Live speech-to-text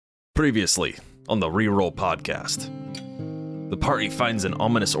Previously on the Reroll podcast, the party finds an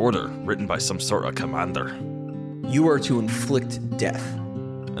ominous order written by some sort of commander, You are to inflict death.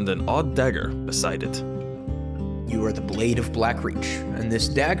 and an odd dagger beside it. You are the Blade of Blackreach, and this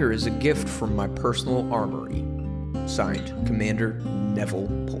dagger is a gift from my personal armory. Signed, Commander Neville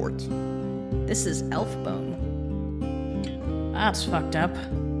Port. This is Elfbone. That's fucked up.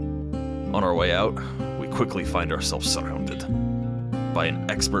 On our way out, we quickly find ourselves surrounded by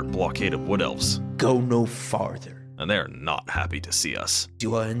an expert blockade of wood elves, Go no farther. and they are not happy to see us.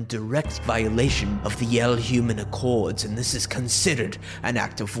 You are in direct violation of the Yell-Human Accords, and this is considered an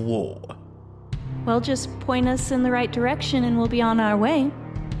act of war. Well, just point us in the right direction and we'll be on our way.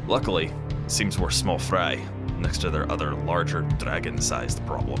 Luckily, it seems we're small fry next to their other larger dragon-sized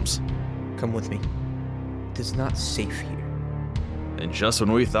problems. Come with me. It is not safe here. And just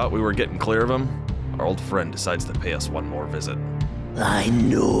when we thought we were getting clear of them, our old friend decides to pay us one more visit. I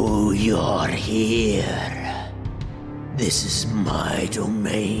know you're here. This is my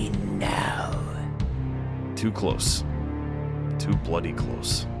domain now. Too close. Too bloody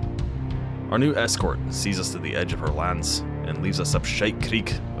close. Our new escort sees us to the edge of her lands and leaves us up Shite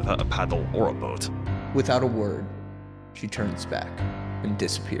Creek without a paddle or a boat. Without a word, she turns back and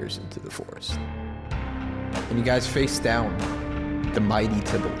disappears into the forest. And you guys face down the mighty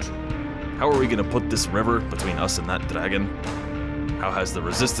Tybalt. How are we gonna put this river between us and that dragon? How has the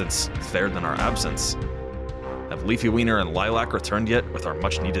resistance fared in our absence? Have Leafy Wiener and Lilac returned yet with our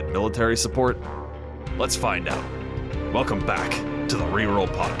much-needed military support? Let's find out. Welcome back to the Reroll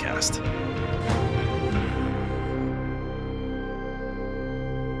Podcast.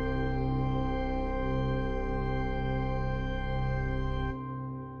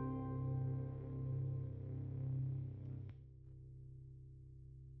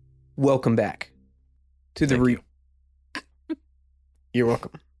 Welcome back to the Thank You're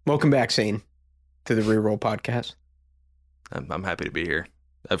welcome. Welcome back, Shane, to the Reroll Podcast. I'm happy to be here.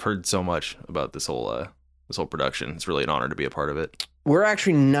 I've heard so much about this whole production. It's really an honor to be a part of it. We're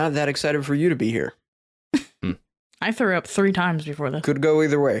actually not that excited for you to be here. I threw up 3 times before this. Could go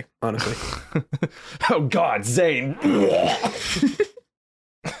either way, honestly. Oh God, Zane!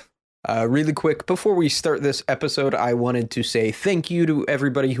 Really quick, before we start this episode, I wanted to say thank you to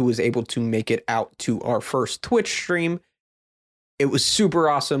everybody who was able to make it out to our first Twitch stream. It was super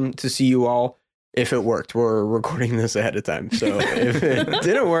awesome to see you all. If it worked, we're recording this ahead of time. So if it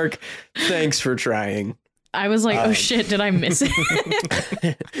didn't work, thanks for trying. I was like, oh shit, did I miss it?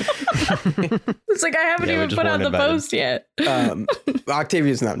 It's like, I haven't Yeah, we even just put out weren't the invited. post yet.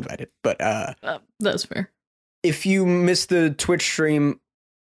 Octavia's not invited, but That's fair. if you missed the Twitch stream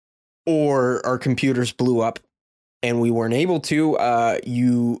or our computers blew up and we weren't able to,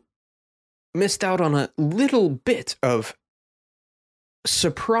 you missed out on a little bit of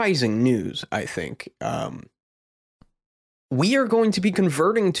surprising news, I think. We are going to be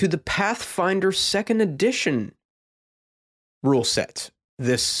converting to the Pathfinder 2nd Edition rule set.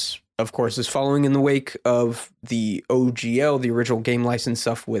 This, of course, is following in the wake of the OGL, the original game license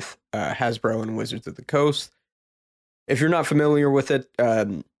stuff with Hasbro and Wizards of the Coast. If you're not familiar with it,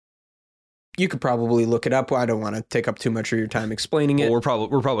 you could probably look it up. I don't want to take up too much of your time explaining it, Well,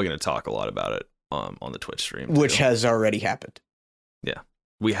 we're probably going to talk a lot about it on the Twitch stream, which too. has already happened.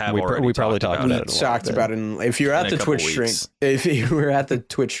 we have we already probably talked about We about it. it a lot, talked but- about it. If you're at In a the couple Twitch stream, weeks. if you were at the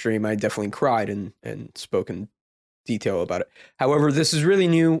Twitch stream, I definitely cried and spoke in detail about it. However, this is really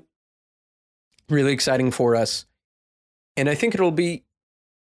new, really exciting for us, and I think it'll be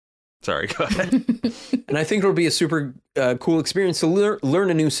Sorry, go ahead. a super cool experience to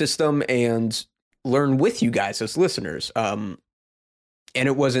learn a new system and learn with you guys as listeners. And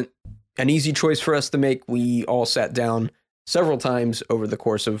it wasn't an easy choice for us to make. We all sat down several times over the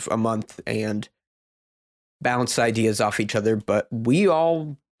course of a month and bounced ideas off each other, but we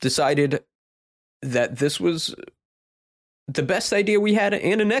all decided that this was the best idea we had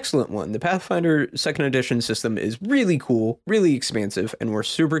and an excellent one. The Pathfinder 2nd Edition system is really cool, really expansive, and we're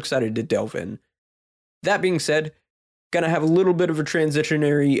super excited to delve in. That being said, gonna have a little bit of a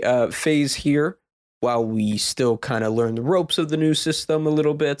transitionary phase here while we still kind of learn the ropes of the new system a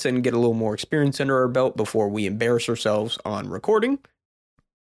little bit and get a little more experience under our belt before we embarrass ourselves on recording.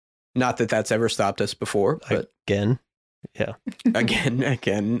 Not that that's ever stopped us before, but Again. Yeah. again,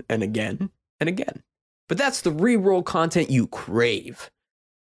 and again, and again. But that's the reroll content you crave.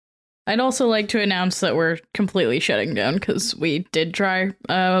 I'd also like to announce that we're completely shutting down because we did try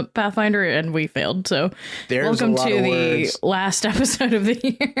Pathfinder and we failed. So There's welcome a lot to of the words. last episode of the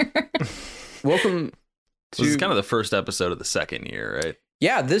year. Welcome This is kind of the first episode of the second year, right?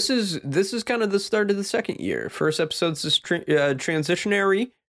 Yeah, this is kind of the start of the second year. First episode's this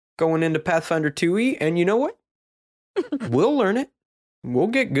transitionary, going into Pathfinder 2e, and you know what? We'll learn it. We'll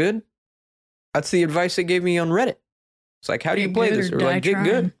get good. That's the advice they gave me on Reddit. It's like, how do you Get play good this? or Or like, die get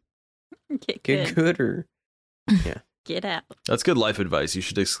good. Get Get good or... Get out. That's good life advice. You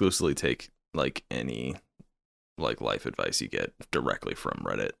should exclusively take like any like life advice you get directly from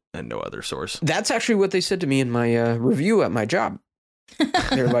Reddit and no other source. That's actually what they said to me in my review at my job.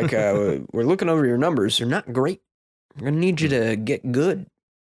 They're like, we're looking over your numbers. They're not great. We're going to need you to get good.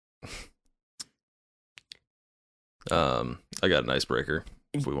 I got an icebreaker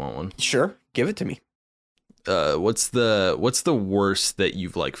if we want one. Sure. Give it to me. What's the worst that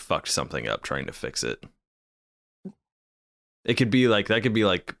you've like fucked something up trying to fix it? It could be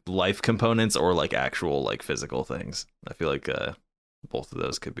like life components or like actual like physical things. I feel like both of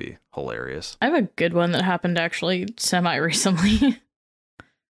those could be hilarious. I have a good one that happened actually semi recently.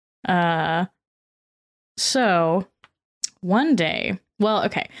 So one day, well,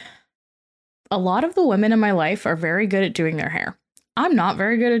 okay. A lot of the women in my life are very good at doing their hair. I'm not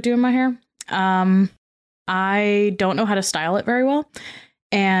very good at doing my hair. I don't know how to style it very well.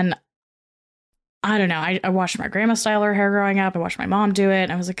 And I don't know. I watched my grandma style her hair growing up. I watched my mom do it.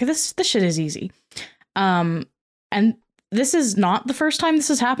 And I was like, this shit is easy. And this is not the first time this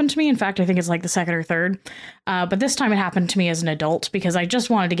has happened to me. In fact, I think it's like the second or third. But this time it happened to me as an adult because I just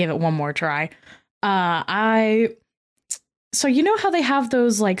wanted to give it one more try. So you know how they have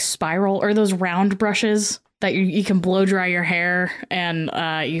those like spiral or those round brushes that you can blow dry your hair and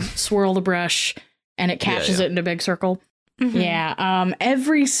you swirl the brush and it catches it in a big circle? Mm-hmm. Yeah.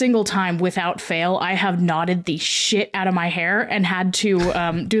 Every single time without fail, I have knotted the shit out of my hair and had to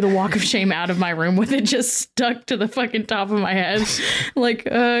do the walk of shame out of my room with it just stuck to the fucking top of my head. Like,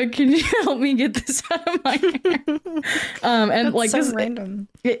 can you help me get this out of my hair? And That's like so this, random.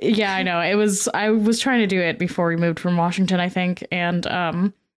 yeah, I know. I was trying to do it before we moved from Washington, I think. And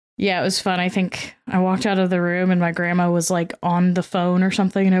yeah, it was fun. I think I walked out of the room and my grandma was like on the phone or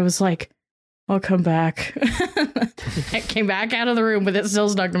something. And I was like, I'll come back. I came back out of the room with it still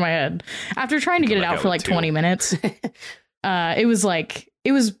stuck to my head. After trying to get it out for like 20 minutes. It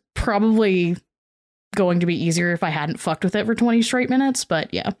was probably going to be easier if I hadn't fucked with it for 20 straight minutes.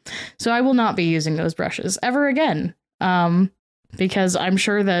 But yeah. So I will not be using those brushes ever again. Because I'm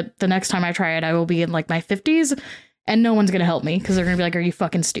sure that the next time I try it, I will be in like my 50s and no one's going to help me because they're going to be like, are you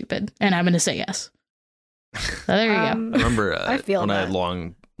fucking stupid? And I'm going to say yes. So there you go. I remember I feel when I had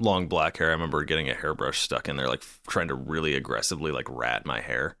that. long black hair, I remember getting a hairbrush stuck in there, like trying to really aggressively like rat my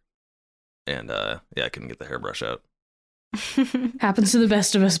hair. And yeah, I couldn't get the hairbrush out. Happens to the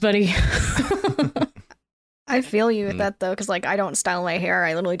best of us, buddy. I feel you with that though, because like I don't style my hair.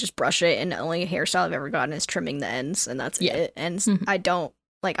 I literally just brush it, and the only hairstyle I've ever gotten is trimming the ends, and that's it. And Mhm. I don't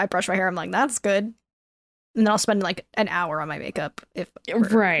like I brush my hair. I'm like, that's good, and then I'll spend like an hour on my makeup if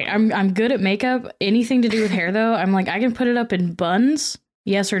Right. I'm good at makeup. Anything to do with hair though, I'm like, I can put it up in buns,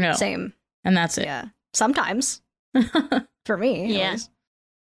 yes or no. Same. And that's it. Yeah. Sometimes for me. at Yeah. least.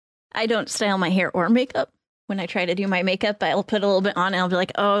 I don't style my hair or makeup. When I try to do my makeup, I'll put a little bit on and I'll be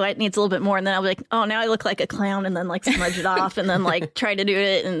like, oh, it needs a little bit more. And then I'll be like, oh, now I look like a clown, and then like smudge it off and then like try to do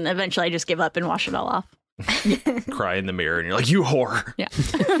it. And eventually I just give up and wash it all off. Cry in the mirror and you're like, you whore. Yeah.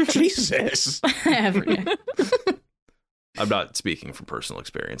 Jesus. Every day. I'm not speaking from personal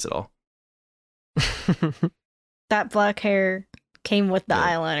experience at all. That black hair came with the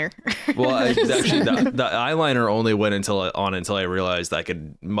Yeah. eyeliner. Well, actually, the eyeliner only went until I realized I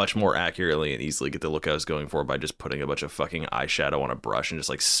could much more accurately and easily get the look I was going for by just putting a bunch of fucking eyeshadow on a brush and just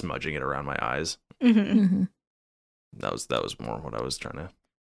like smudging it around my eyes. Mhm. Mhm. That was more what I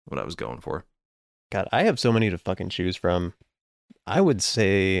was going for. God, I have so many to fucking choose from. I would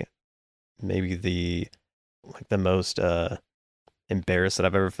say maybe the most embarrassed that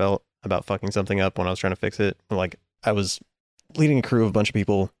I've ever felt about fucking something up when I was trying to fix it. Like I was leading a crew of a bunch of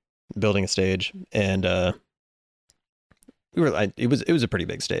people building a stage, and it was a pretty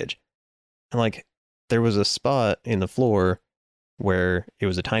big stage. And like there was a spot in the floor where it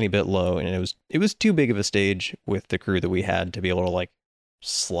was a tiny bit low, and it was too big of a stage with the crew that we had to be able to like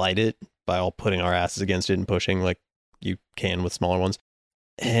slide it by all putting our asses against it and pushing like you can with smaller ones.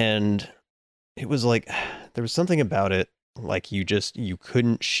 And it was like there was something about it, like you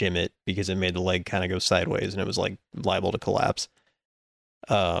couldn't shim it because it made the leg kind of go sideways and it was like liable to collapse.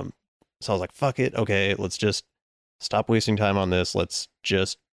 So I was like, fuck it, okay, let's just stop wasting time on this. Let's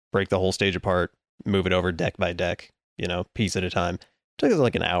just break the whole stage apart, move it over deck by deck, piece at a time. It took us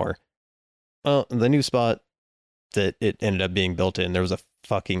like an hour. Well, the new spot that it ended up being built in, there was a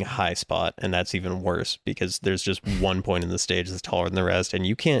fucking high spot, and that's even worse because there's just one point in the stage that's taller than the rest, and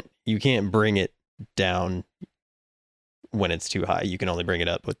you can't bring it down when it's too high. You can only bring it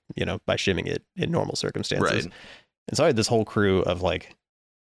up with, by shimming it in normal circumstances. Right. And so I had this whole crew of like,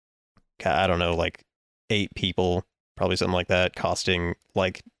 I don't know, like 8 people, probably something like that, costing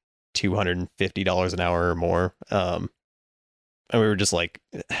like $250 an hour or more. And we were just like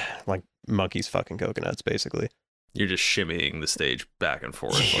monkeys fucking coconuts, basically. You're just shimmying the stage back and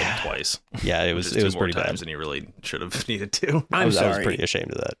forth Yeah. like twice. Yeah, it was pretty bad. Than you really should have needed to. I I'm was sorry. pretty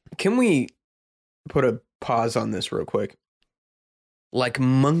ashamed of that. Can we put a pause on this real quick? Like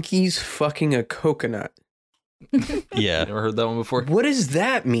monkeys fucking a coconut. Yeah. Never heard that one before. What does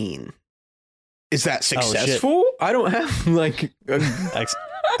that mean? Is that shit. successful? I don't have like. I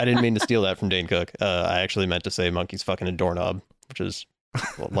didn't mean to steal that from Dane Cook. I actually meant to say monkeys fucking a doorknob, which is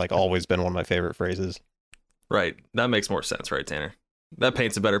like always been one of my favorite phrases. Right. That makes more sense, right, Tanner? That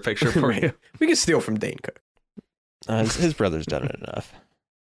paints a better picture for you. We can steal from Dane Cook. His brother's done it enough.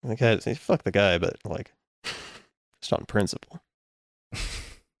 Like, fuck the guy, but like, just on principle.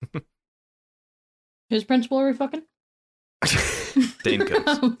 Whose principal are we fucking? Dane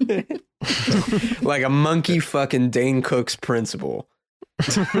Cooks. Like a monkey fucking Dane Cook's principle.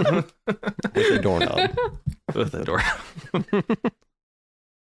 With a doorknob. With the door.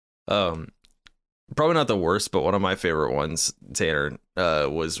 Probably not the worst, but one of my favorite ones, Tanner,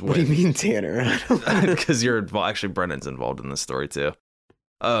 was What do you when mean, Tanner? because actually Brennan's involved in this story too.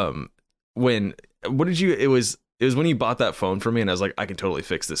 It was when you bought that phone for me, and I was like, I can totally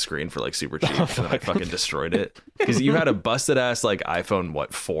fix this screen for like super cheap, and then I fucking destroyed it because you had a busted ass like iPhone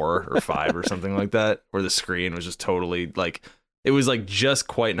 4 or 5 or something like that, where the screen was just totally like, it was like just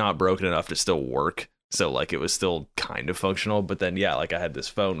quite not broken enough to still work. So like it was still kind of functional, but then yeah, like I had this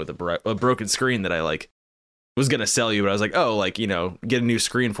phone with a broken screen that I like was gonna sell you, but I was like, oh, like, get a new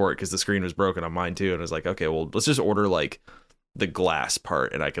screen for it because the screen was broken on mine too, and I was like, okay, well, let's just order like the glass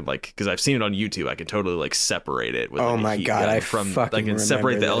part, and I can like, because I've seen it on YouTube, I can totally like separate it with. Oh like, a my heat God, gun I from fucking I can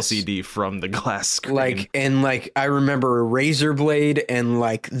separate the remember this. LCD from the glass screen. I remember a razor blade and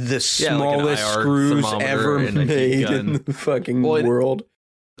like the Yeah, like an smallest IR screws thermometer ever and a heat made gun. in the fucking Well, world.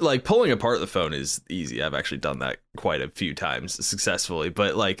 Like pulling apart the phone is easy. I've actually done that quite a few times successfully,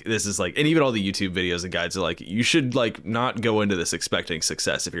 but like this is like, and even all the YouTube videos and guides are like, you should like not go into this expecting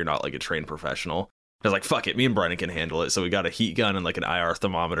success if you're not like a trained professional. I was like, fuck it, me and Brennan can handle it. So we got a heat gun and like an IR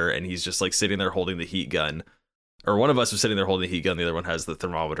thermometer, and he's just like sitting there holding the heat gun, or one of us was sitting there holding the heat gun, the other one has the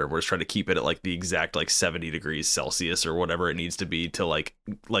thermometer. We're just trying to keep it at like the exact like 70 degrees Celsius or whatever it needs to be to like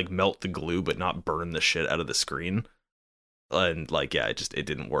melt the glue but not burn the shit out of the screen. And like, yeah, it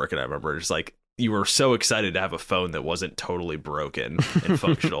didn't work. And I remember just like, you were so excited to have a phone that wasn't totally broken and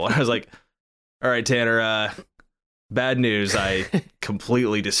functional. And I was like, all right, Tanner, bad news. I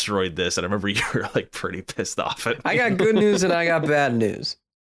completely destroyed this. And I remember you were like pretty pissed off at me. I got good news and I got bad news.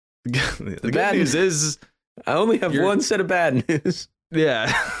 The good bad news is, I only have You're- one set of bad news.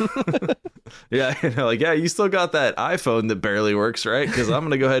 yeah. Yeah, like, yeah, you still got that iPhone that barely works, right? Because I'm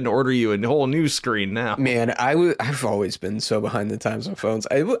going to go ahead and order you a whole new screen now. Man, I've always been so behind the times on phones.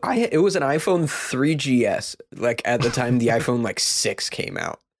 It was an iPhone 3GS, like at the time the iPhone like 6 came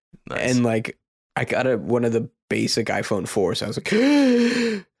out. Nice. And like I got one of the basic iPhone 4s. So I was like,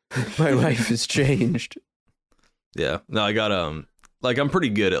 my life has changed. Yeah. No, I got, like, I'm pretty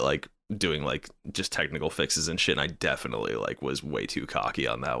good at like doing like just technical fixes and shit, and I definitely like was way too cocky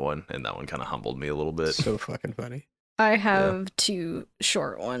on that one, and that one kind of humbled me a little bit. So fucking funny. I have 2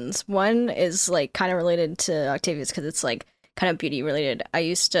 short ones. One is like kind of related to Octavius because it's like kind of beauty related. I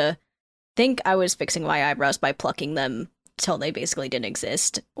used to think I was fixing my eyebrows by plucking them till they basically didn't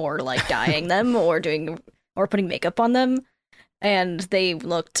exist, or like dyeing them, or putting makeup on them, and they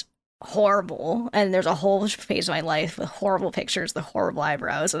looked horrible. And there's a whole phase of my life with horrible pictures, the horrible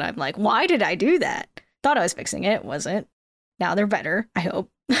eyebrows, and I'm like, why did I do that? Thought I was fixing it, wasn't. Now they're better, I hope.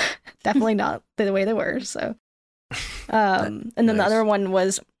 Definitely not the way they were. So and then the Nice. other one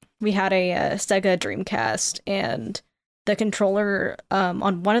was, we had a Sega Dreamcast, and the controller,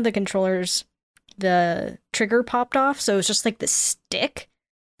 on one of the controllers, the trigger popped off, so it was just like the stick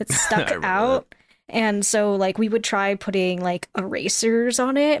that I stuck remember out. And so like we would try putting like erasers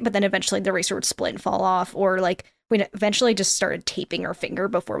on it, but then eventually the eraser would split and fall off, or like we eventually just started taping our finger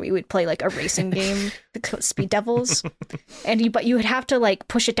before we would play like a racing game, Speed Devils. But you would have to like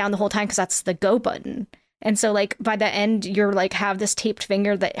push it down the whole time because that's the go button. And so like by the end, you're like have this taped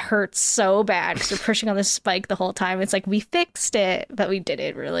finger that hurts so bad because you're pushing on this spike the whole time. It's like, we fixed it, but we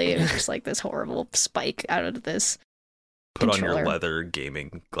didn't really. It was just like this horrible spike out of this Put on controller. your leather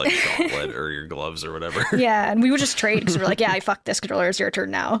gaming like gauntlet or your gloves or whatever. Yeah, and we would just trade because we're like, yeah, I fucked this controller. It's your turn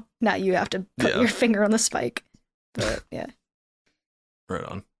now. Now you have to put Yeah. your finger on the spike. But yeah. Right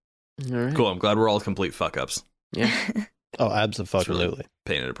on. All right. Cool. I'm glad we're all complete fuck ups. Yeah. Oh, absolutely.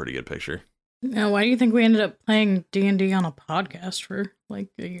 Painted a pretty good picture. Now, why do you think we ended up playing D&D on a podcast for like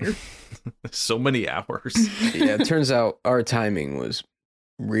a year? So many hours. Yeah, it turns out our timing was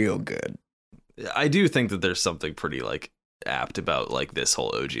real good. I do think that there's something pretty like apt about like this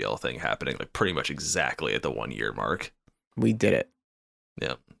whole OGL thing happening like pretty much exactly at the 1 year mark. We did it.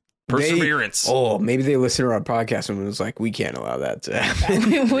 Yeah. Perseverance. Maybe they listened to our podcast and was like, we can't allow that to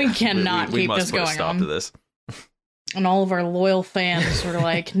happen. we cannot we keep must this put a going stop on. to this. And all of our loyal fans were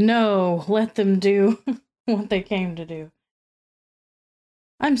like, no, let them do what they came to do.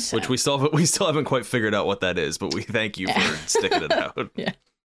 I'm sad. Which we still haven't quite figured out what that is, but we thank you for sticking it out. Yeah.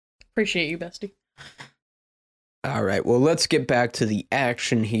 Appreciate you, bestie. All right, well, let's get back to the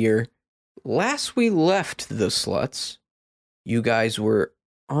action here. Last we left the sluts, you guys were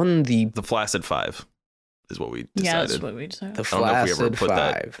on the The Flaccid Five is what we decided. Yeah, that's what we decided. the I don't know if we ever Flaccid put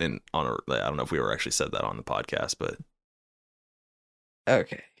Five. that in on a, I don't know if we ever actually said that on the podcast, but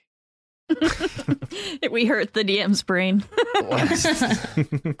Okay. We hurt the DM's brain.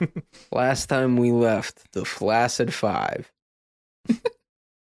 Last time we left the Flaccid Five.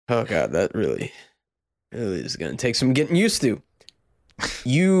 Oh god, that really is gonna take some getting used to.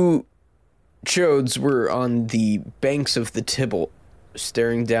 You Chodes were on the banks of the Tybalt,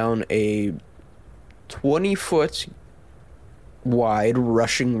 staring down a 20-foot wide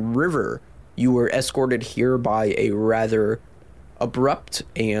rushing river. You were escorted here by a rather abrupt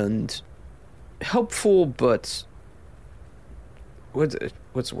and helpful, but what's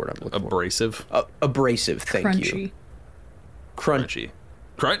the word I'm looking abrasive, for? Abrasive. Thank you. Crunchy.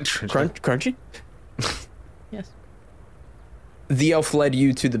 Crunchy. Yes. The elf led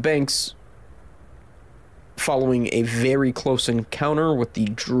you to the banks, following a very close encounter with the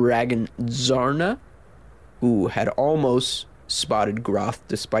dragon Zarna, who had almost spotted Groth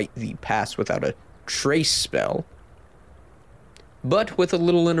despite the pass without a trace spell. But with a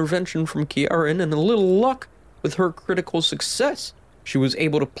little intervention from Kiaran and a little luck with her critical success, she was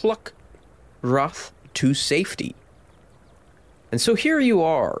able to pluck Groth to safety. And so here you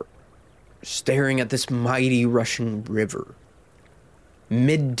are, staring at this mighty rushing river.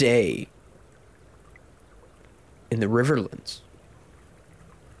 Midday in the Riverlands.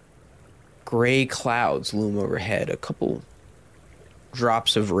 Gray clouds loom overhead. A couple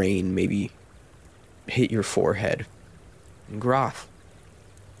drops of rain maybe hit your forehead. And Groth,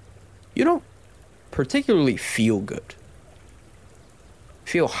 you don't particularly feel good.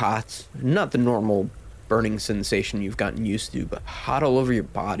 Feel hot. Not the normal burning sensation you've gotten used to, but hot all over your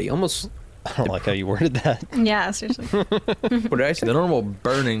body. Almost, I don't like how you worded that. Yeah, seriously. what did I say? the normal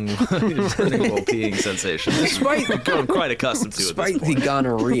burning while peeing sensation. Despite I've grown quite accustomed to it. Despite the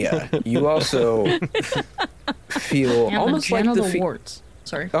gonorrhea, you also feel And almost the like the genital warts.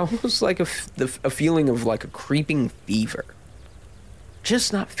 Sorry. almost like a feeling of like a creeping fever.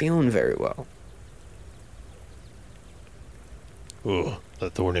 Just not feeling very well. Oh,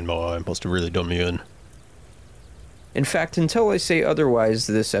 that thorn in my eye must have really done me in. In fact, until I say otherwise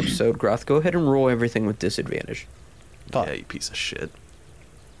this episode, Groth, go ahead and roll everything with disadvantage. Yeah, you piece of shit.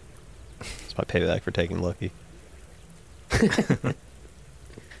 It's my payback for taking Lucky.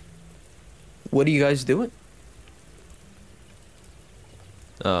 What are you guys doing?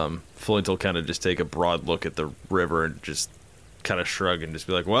 Flint will kind of just take a broad look at the river and just kind of shrug and just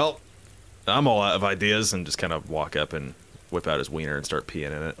be like, well, I'm all out of ideas, and just kind of walk up and whip out his wiener and start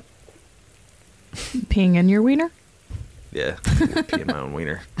peeing in it. Peeing in your wiener? Yeah, peeing my own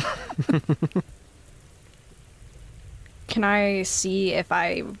wiener. Can I see if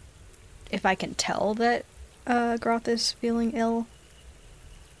I can tell that Groth is feeling ill?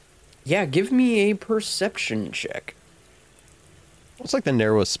 Yeah, give me a perception check. What's like the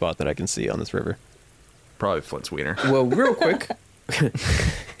narrowest spot that I can see on this river? Probably Flint's wiener. Well, real quick.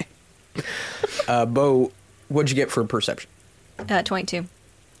 Bo, what'd you get for perception? 22.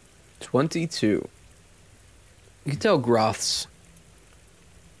 22. You can tell Groth's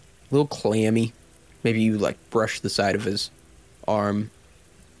a little clammy. Maybe you like brush the side of his arm.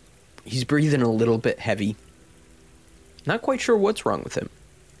 He's breathing a little bit heavy. Not quite sure what's wrong with him.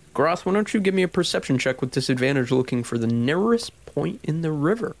 Groth, why don't you give me a perception check with disadvantage looking for the narrowest point in the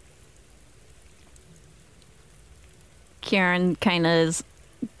river? Kieran kind of is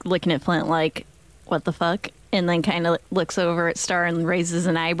looking at Flint like, what the fuck? And then kind of looks over at Star and raises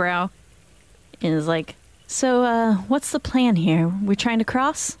an eyebrow and is like, so, what's the plan here? We're trying to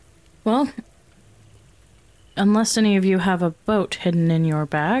cross? Well, unless any of you have a boat hidden in your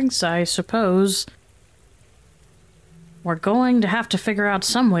bags, I suppose we're going to have to figure out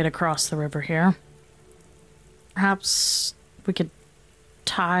some way to cross the river here. Perhaps we could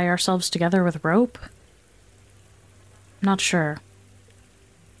tie ourselves together with rope? Not sure.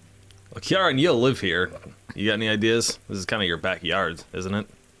 Well, Kiara, you live here. You got any ideas? This is kind of your backyard, isn't it?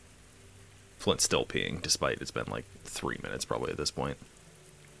 Flint's still peeing, despite it's been like 3 minutes probably at this point.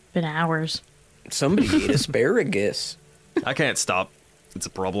 Been hours. Somebody ate asparagus. I can't stop. It's a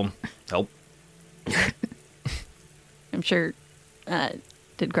problem. Help. I'm sure.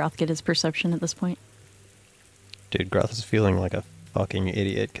 Did Groth get his perception at this point? Dude, Groth is feeling like a fucking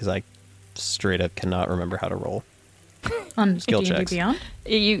idiot because I straight up cannot remember how to roll. On Skill D&D checks. Beyond?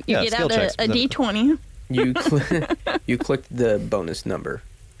 You Yeah, get skill out checks, a but- D20. You clicked the bonus number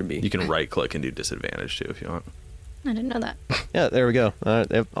for B. You can right click and do disadvantage too if you want. I didn't know that. Yeah, there we go.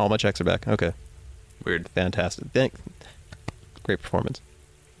 All my checks are back. Okay, Weird. fantastic. Great performance.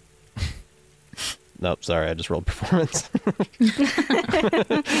 Nope, sorry, I just rolled performance.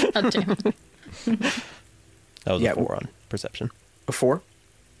 Oh, damn. That was Yeah, a 4 on perception. A 4?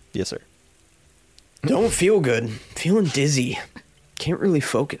 Yes, sir. Don't feel good. Feeling dizzy. Can't really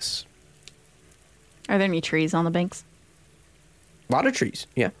focus. Are there any trees on the banks? A lot of trees.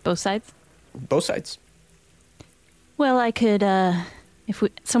 Yeah, Both sides? both sides. Well, I could, if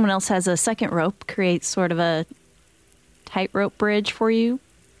someone else has a second rope, create sort of a tightrope bridge for you.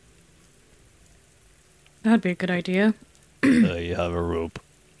 That'd be a good idea. You have a rope.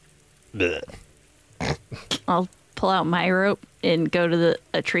 Blech. I'll pull out my rope and go to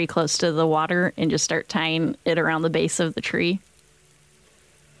a tree close to the water and just start tying it around the base of the tree.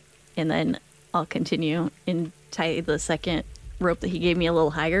 And then I'll continue and tie the second rope that he gave me a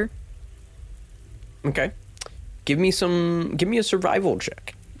little higher. Okay. Give me a survival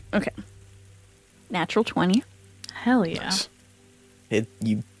check. Okay. Natural 20. Hell yeah.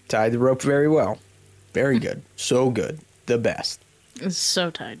 You tied the rope very well. Very good. So good. The best. It's so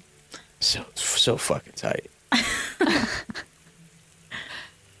tight. So fucking tight.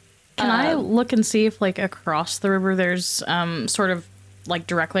 Can I look and see if, like, across the river there's sort of, like,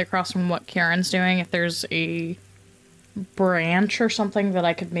 directly across from what Kieran's doing, if there's a branch or something that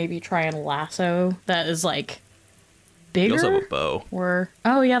I could maybe try and lasso that is, like, You bigger? also have a bow. Or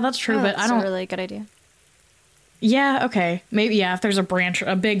oh yeah, that's true, but I That's don't. a really good idea. Yeah, okay, maybe yeah. If there's a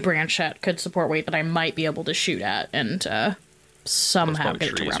big branch that could support weight that I might be able to shoot at and somehow probably get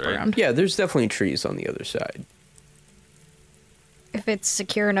it to trees, wrap right? around. Yeah, there's definitely trees on the other side. If it's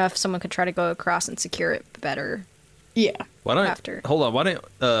secure enough, someone could try to go across and secure it better. Yeah. Why don't After. hold on? Why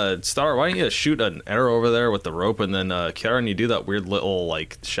don't Star? Why don't you shoot an arrow over there with the rope, and then Karen, you do that weird little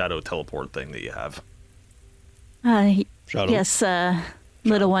like shadow teleport thing that you have. Shot him. Yes,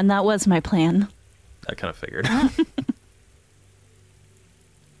 little one, that was my plan. I kind of figured.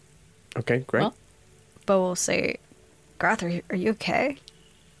 Okay, great. Well, Bo will say, Groth, are you okay?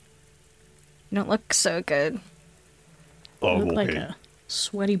 You don't look so good. Oh, look like a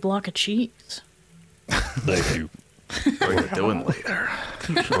sweaty block of cheese. Thank you. What are you doing later?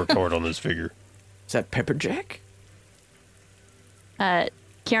 Worked hard on this figure. Is that Pepper Jack?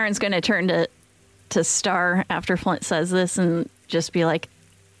 Karen's going to turn to Star after Flint says this and just be like,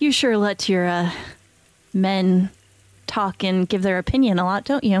 you sure let your men talk and give their opinion a lot,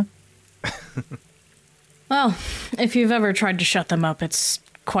 don't you? Well, if you've ever tried to shut them up, it's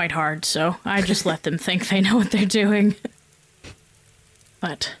quite hard, so I just let them think they know what they're doing.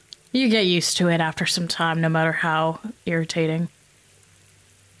 But you get used to it after some time, no matter how irritating.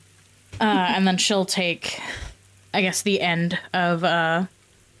 And then she'll take, I guess, the end of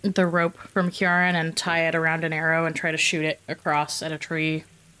the rope from Kieran and tie it around an arrow and try to shoot it across at a tree,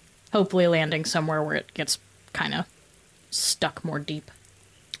 hopefully landing somewhere where it gets kind of stuck more deep.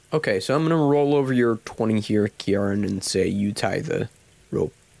 Okay, so I'm going to roll over your 20 here, Kieran, and say you tie the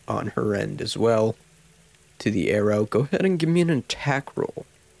rope on her end as well to the arrow. Go ahead and give me an attack roll,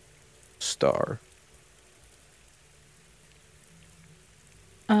 Star.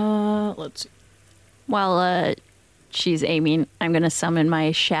 Let's see. While she's aiming, I'm going to summon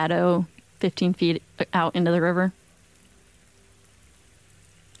my shadow 15 feet out into the river.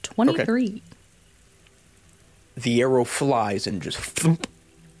 23. The arrow flies and just thump,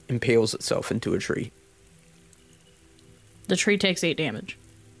 impales itself into a tree. The tree takes 8 damage.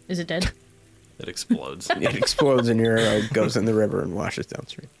 Is it dead? It explodes. It explodes and your arrow goes in the river and washes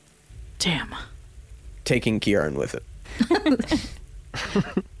downstream, Damn. taking Kieran with it.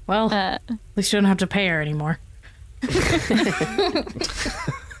 Well, at least you don't have to pay her anymore.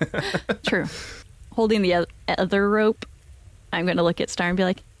 True. Holding the other rope, I'm going to look at Star and be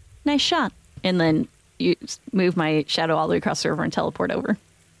like, nice shot. And then you move my shadow all the way across the river and teleport over.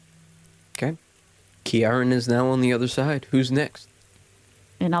 Okay. Kieran is now on the other side. Who's next?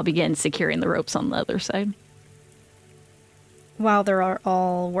 And I'll begin securing the ropes on the other side. while they're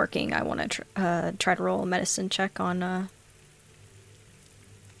all working, I want to try to roll a medicine check on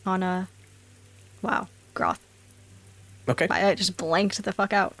wow, Groth. Okay. I just blanked the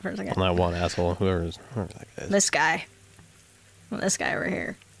fuck out for a second. On that one asshole, whoever that guy is. This guy over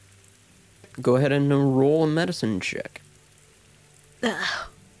here. Go ahead and roll a medicine check. An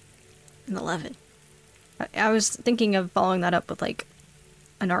 11. I was thinking of following that up with like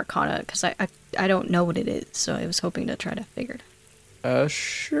an Arcana because I don't know what it is, so I was hoping to try to figure it out.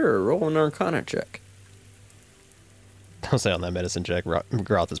 Sure. Roll an Arcana check. I'll say on that medicine check,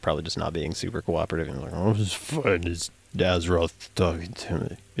 Groth is probably just not being super cooperative. And like, oh, it's fine. It's Dazroth talking to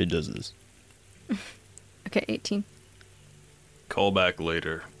me. He does this. Okay, 18. Call back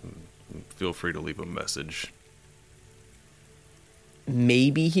later. Feel free to leave a message.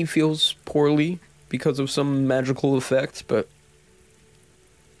 Maybe he feels poorly because of some magical effect, but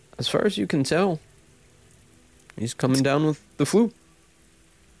as far as you can tell, he's coming down with the flu,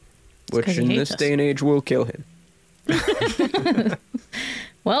 which 'cause he in hates this us. day and age will kill him.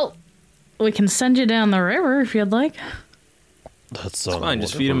 Well, we can send you down the river if you'd like. That's It's fine.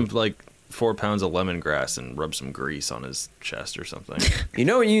 Just feed him like 4 pounds of lemongrass and rub some grease on his chest or something. You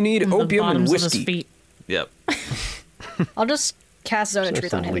know what you need? The Opium and bottoms of his whiskey. feet. Yep. I'll just cast Zone of Sure,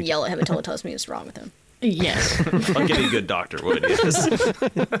 Truth on him and something. yell at him until it tells me what's wrong with him. Yes. Like any good doctor would, yes.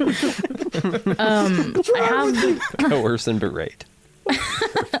 I have Coerce and berate.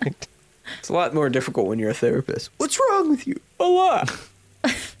 It's a lot more difficult when you're a therapist. What's wrong with you? A lot.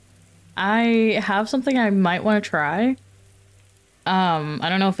 I have something I might want to try. I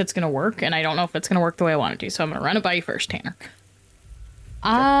don't know if it's gonna work, and I don't know if it's gonna work the way I want it to, so I'm gonna run it by you first, Tanner.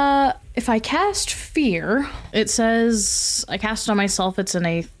 If I cast Fear, it says I cast it on myself. It's in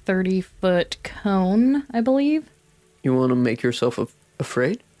a 30-foot cone, I believe. You want to make yourself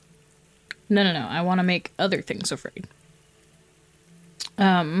afraid? No. I want to make other things afraid.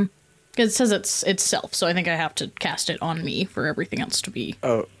 'Cause it says it's itself, so I think I have to cast it on me for everything else to be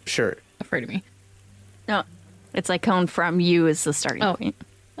Oh, sure. afraid of me. No, it's like cone from you is the starting Oh. point.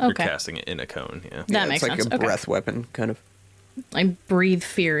 You're Okay, casting it in a cone, yeah. that makes it's like sense. a Okay. breath weapon, kind of. I breathe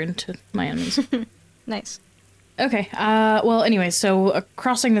fear into my enemies. Nice. Okay. Well, anyway, so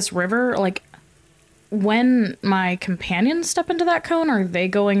crossing this river, like, when my companions step into that cone, are they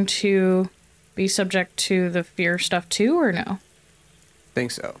going to be subject to the fear stuff too, or no?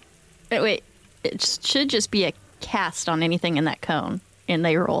 Think so. Wait, it should just be a cast on anything in that cone, and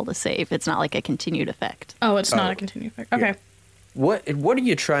they roll to save. It's not like a continued effect. Oh, it's not Oh. a continued effect. Okay. What are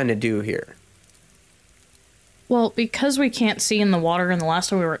you trying to do here? Well, because we can't see in the water, and the last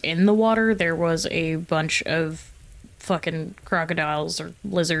time we were in the water, there was a bunch of fucking crocodiles or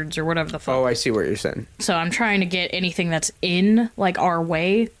lizards or whatever the fuck. Oh, I see what you're saying. So I'm trying to get anything that's in, like, our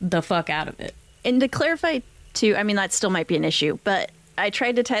way the fuck out of it. And to clarify, too, I mean, that still might be an issue, but I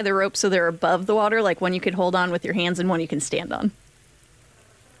tried to tie the rope so they're above the water, like one you could hold on with your hands and one you can stand on.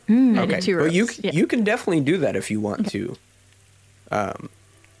 I did Okay, two but ropes. Yeah. you can definitely do that if you want to.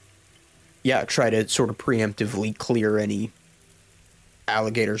 Yeah, try to sort of preemptively clear any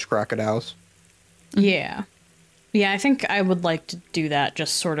alligators, crocodiles. Yeah. Yeah, I think I would like to do that,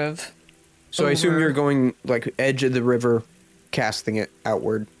 just sort of. So I assume Over. you're going like edge of the river, casting it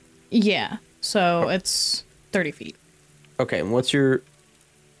outward. Yeah. So it's 30 feet. Okay, and what's your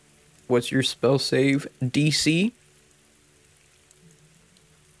spell save DC?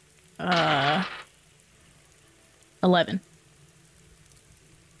 11.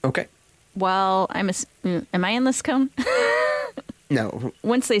 Okay. Well, am I in this cone? No.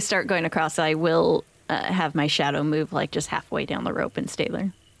 Once they start going across, I will have my shadow move like just halfway down the rope and stay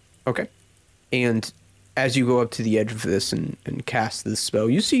there. Okay. And as you go up to the edge of this and cast this spell,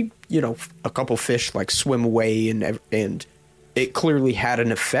 you see, a couple fish like swim away and it clearly had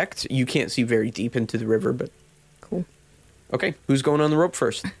an effect. You can't see very deep into the river, but Cool. okay. Who's going on the rope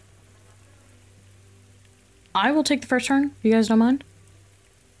first? I will take the first turn, if you guys don't mind.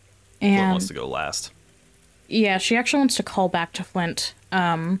 Flint And wants to go last. yeah, she actually wants to call back to Flint.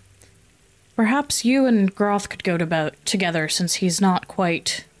 Perhaps you and Groth could go together since he's not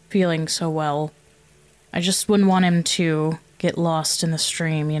quite feeling so well. I just wouldn't want him to get lost in the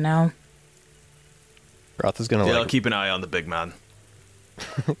stream, you know? Groth is gonna Yeah, I'll keep an eye on the big man.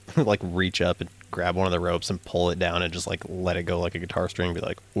 like reach up and grab one of the ropes and pull it down and just like let it go like a guitar string and be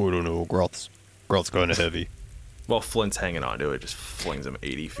like, oh, I don't know, Groth's kind of heavy. While Flint's hanging on to it, just flings him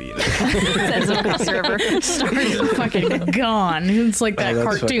 80 feet. Sends them across the river. Star's fucking gone. It's like that that's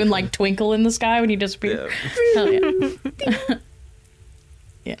cartoon, fucking- like Twinkle in the Sky when he disappears. Yeah. Hell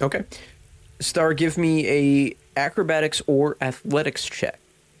yeah. Okay. Star, give me a acrobatics or athletics check.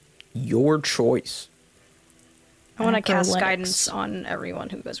 Your choice. I want to cast Acrobatics. guidance on everyone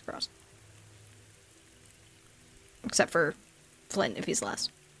who goes across. Except for Flint if he's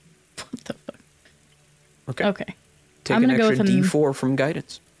last. What the fuck? Okay. Okay. Take I'm an gonna go extra with an- D4 from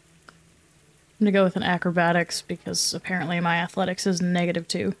guidance. I'm gonna go with an acrobatics because apparently my athletics is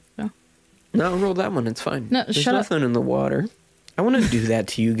 -2. So No, roll that one. It's fine. No, There's shut up. nothing in the water. I want to do that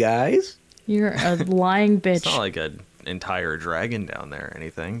to you guys. you're a lying It's bitch. not like an entire dragon down there or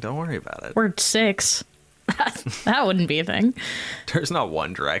anything. Don't worry about it. We're 6. That wouldn't be a thing. There's not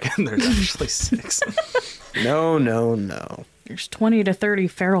one dragon. There's actually 6. No, no, no. There's 20 to 30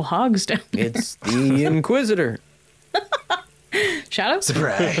 feral hogs down there. It's the Inquisitor. Shadow?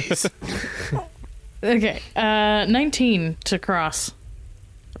 Surprise. Okay. 19 to cross.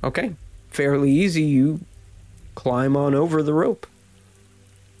 Okay. Fairly easy. You climb on over the rope.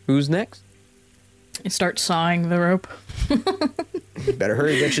 Who's next? I start sawing the rope. Better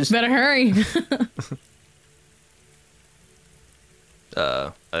hurry, bitches. Better hurry.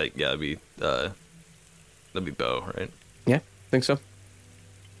 Yeah, that'd be Bo, right? Yeah, think so.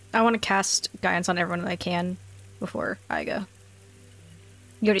 I want to cast guidance on everyone that I can before I go.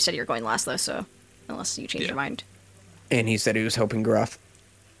 You already said you were going last, though, so unless you change Yeah. your mind. And he said he was helping Groth.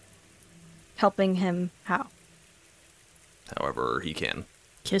 Helping him how? However he can.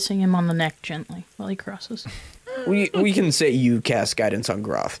 Kissing him on the neck gently while he crosses. We can say you cast guidance on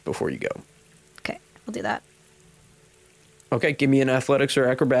Groth before you go. Okay, I'll do that. Okay, give me an athletics or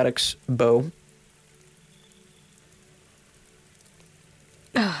acrobatics, Bo.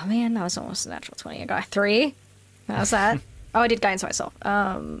 Oh man, that was almost a natural 20. I got a 3. How's that? Oh, I did guidance myself.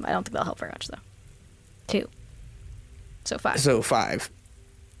 I don't think that'll help very much though. 2. So 5. So 5.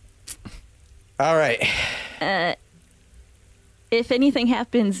 All right. If anything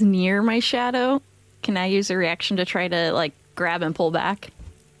happens near my shadow, can I use a reaction to try to like grab and pull back?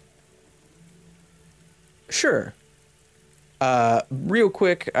 Sure. Real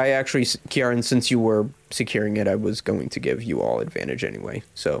quick, I actually, Kiaran, since you were securing it, I was going to give you all advantage anyway.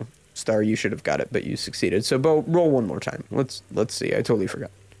 So, Star, you should have got it, but you succeeded. So, Bo, roll one more time. Let's see. I totally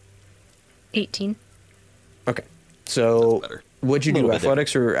forgot. 18. Okay. So, Better. what'd you do? Little bit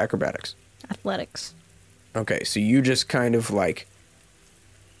Athletics or acrobatics? Athletics. Okay, so you just kind of like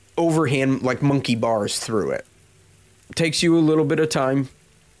overhand, like monkey bars through it. Takes you a little bit of time,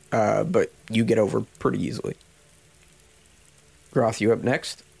 but you get over pretty easily. Groth, you up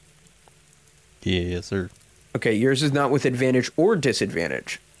next? Yes, sir. Okay, yours is not with advantage or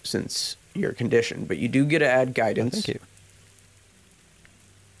disadvantage since you're conditioned, but you do get to add guidance. Thank you.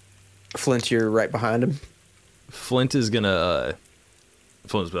 Flint, you're right behind him. Flint's gonna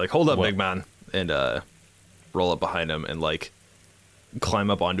be like, hold up, What? big man, and roll up behind him and like climb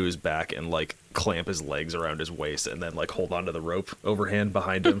up onto his back and like clamp his legs around his waist and then like hold onto the rope overhand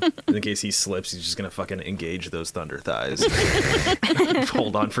behind him. In case he slips, he's just gonna fucking engage those thunder thighs.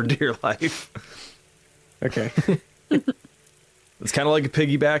 Hold on for dear life. Okay. It's kind of like a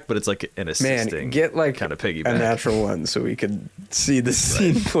piggyback, but it's like an assisting Man, get like kind of a piggyback. natural one so we can see the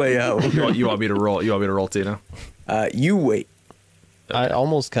scene play out. You want me to roll? You want me to roll, Tina? You wait. I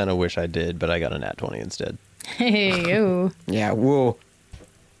almost kind of wish I did, but I got a nat 20 instead. Hey, yo. Yeah, we'll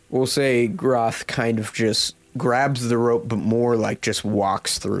say Groth kind of just grabs the rope, but more like just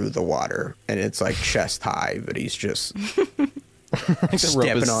walks through the water, and it's like chest high, but he's just The rope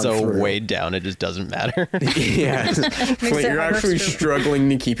stepping is on so through. weighed down, it just doesn't matter. Yeah, Flint, it you're harder actually to- struggling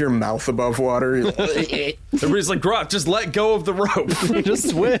to keep your mouth above water. Everybody's like, Groth, just let go of the rope. Just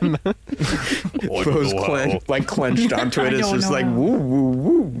swim. Bo's clenched onto it. I It's don't just know like how. woo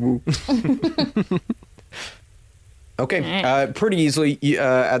woo woo woo. Okay, pretty easily.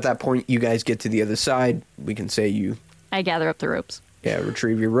 At that point, you guys get to the other side. We can say you, I gather up the ropes.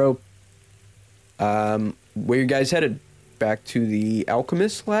 retrieve your rope. Where you guys headed? Back to the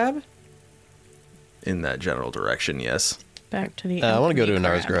alchemist lab? In that general direction, yes. Back to the. I want to go to alchemy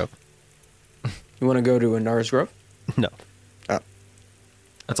Anar's crab. Grove. You want to go to Anar's Grove? No.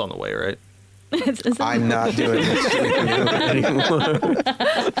 That's on the way, right? Is that- I'm not doing this anymore.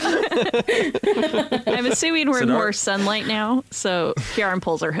 I'm assuming we're in Sinar- more sunlight now, so Kiaran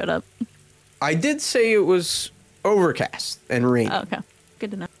pulls her hood up. I did say it was overcast and rainy. Oh, okay,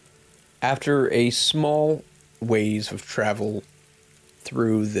 good to know. After a small ways of travel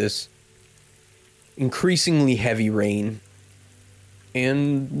through this increasingly heavy rain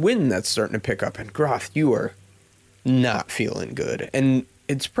and wind that's starting to pick up, and Groth, you are not feeling good. And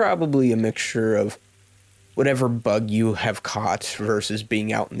it's probably a mixture of whatever bug you have caught versus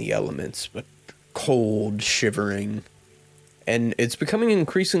being out in the elements, but cold, shivering, and it's becoming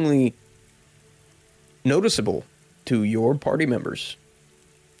increasingly noticeable to your party members.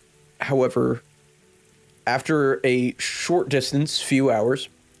 However, after a short distance, few hours,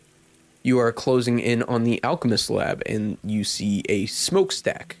 you are closing in on the alchemist lab, and you see a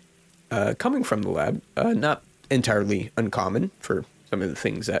smokestack coming from the lab. Not entirely uncommon for some of the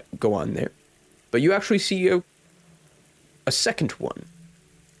things that go on there, but you actually see a second one.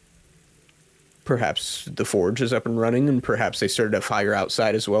 Perhaps the forge is up and running, and perhaps they started a fire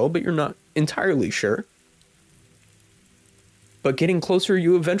outside as well, but you're not entirely sure. But getting closer,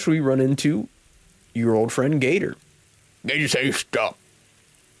 you eventually run into your old friend Gator. Gator, say stop.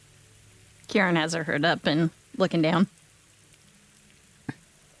 Kieran has her hood up and looking down.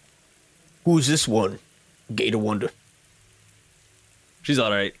 Who's this one? Gator Wonder. She's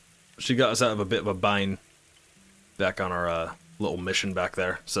all right. She got us out of a bit of a bind back on our little mission back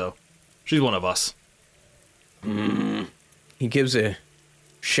there, so she's one of us. He gives a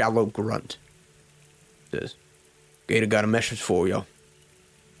shallow grunt. Says, Gator got a message for y'all.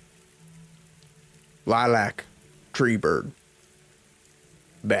 Lilac, tree bird.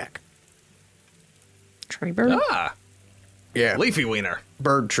 Back. Tree bird? Ah, Yeah, leafy wiener.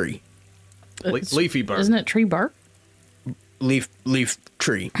 bird tree. It's- Leafy bird. Isn't it tree bark? Leaf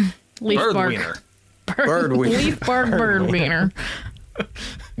tree. Leaf Bird bark. wiener. Bird wiener. Leaf bark bird wiener.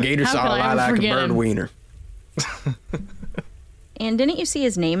 Gator How saw could a I ever lilac and forget bird him? wiener. And didn't you see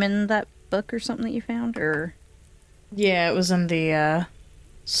his name in that book or something that you found? Or Yeah, it was in the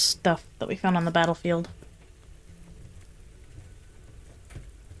stuff that we found on the battlefield.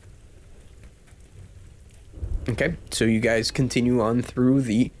 Okay, so you guys continue on through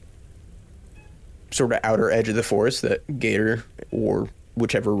the sort of outer edge of the forest that Gator or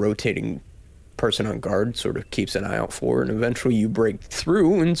whichever rotating person on guard sort of keeps an eye out for, and eventually you break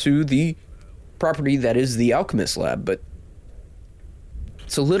through into the property that is the alchemist lab. But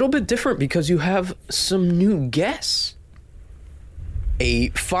it's a little bit different because you have some new guests. A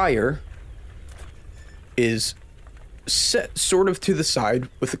fire is set sort of to the side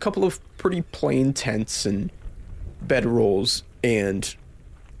with a couple of pretty plain tents and bedrolls and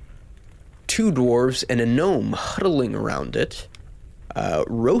two dwarves and a gnome huddling around it,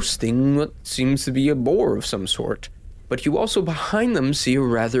 roasting what seems to be a boar of some sort. But you also behind them see a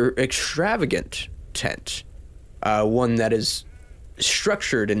rather extravagant tent, one that is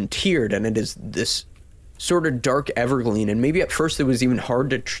structured and tiered, and it is this sort of dark evergreen. And maybe at first it was even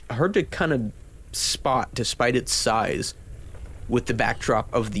hard to kind of spot, despite its size, with the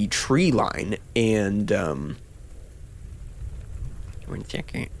backdrop of the tree line. And one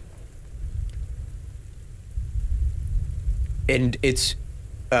second. And it's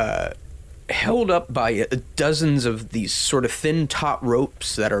held up by dozens of these sort of thin top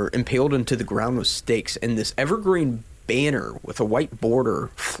ropes that are impaled into the ground with stakes, and this evergreen banner with a white border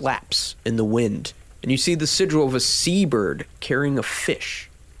flaps in the wind. And you see the sigil of a seabird carrying a fish.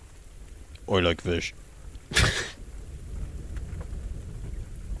 I like fish.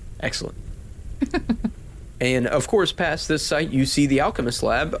 Excellent. And of course, past this site, you see the alchemist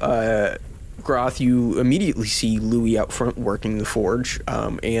lab. Groth, you immediately see Louis out front working the forge,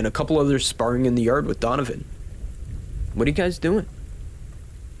 and a couple others sparring in the yard with Donovan. What are you guys doing?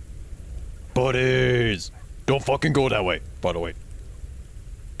 Buddies! Don't fucking go that way, by the way.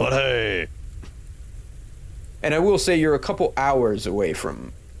 But hey! And I will say you're a couple hours away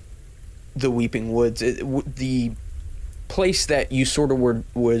from the Weeping Woods. The place that you sort of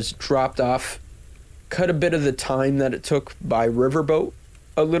was dropped off cut a bit of the time that it took by riverboat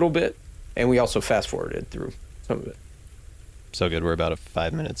a little bit, and we also fast forwarded through some of it. So good, we're about a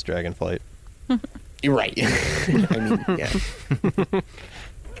 5 minutes dragon flight. You're right. I mean, yeah.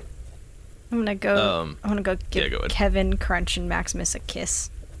 I'm gonna go. I want to go give go ahead. Kevin, Crunch, and Maximus a kiss.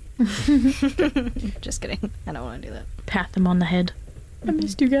 Just kidding. I don't want to do that. Pat them on the head. I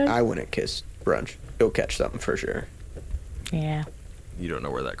missed you guys. I wouldn't kiss Brunch. Go catch something for sure. Yeah. You don't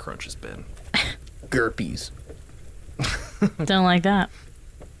know where that crunch has been. Gurpies. Don't like that.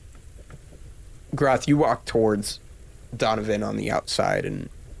 Groth, you walk towards Donovan on the outside, and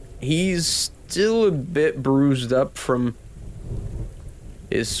he's still a bit bruised up from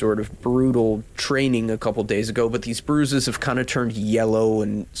his sort of brutal training a couple days ago, but these bruises have kind of turned yellow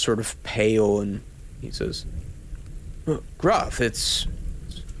and sort of pale, and he says, Groth, it's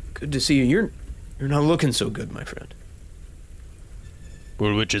good to see you. You're not looking so good, my friend.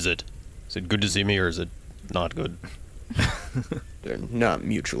 Well, which is it? Is it good to see me or is it not good? They're not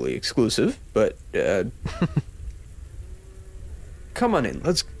mutually exclusive, but come on in.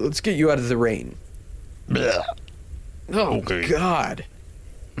 Let's get you out of the rain. Blech. Oh, Okay. God.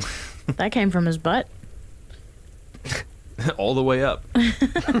 That came from his butt. All the way up.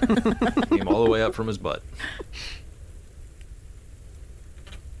 Came all the way up from his butt.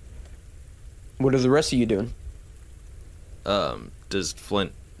 What are the rest of you doing? Does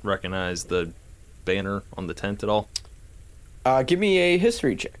Flint recognize the banner on the tent at all? Give me a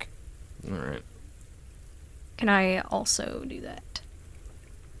history check. All right. Can I also do that?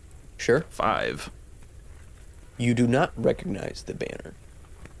 Sure. 5. You do not recognize the banner.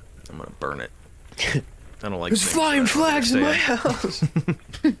 I'm gonna burn it. I don't like There's things flying that I don't flags in my understand. house.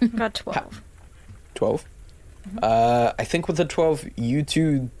 Got 12. 12. I think with a 12, you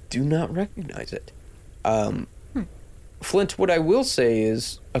two do not recognize it. Flint, what I will say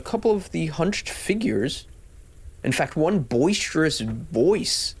is a couple of the hunched figures, in fact, one boisterous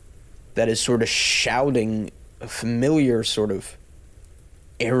voice that is sort of shouting a familiar sort of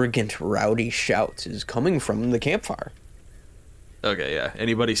arrogant, rowdy shout is coming from the campfire. Okay, yeah.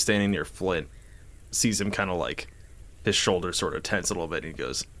 Anybody standing near Flint sees him kind of like his shoulders sort of tense a little bit, and he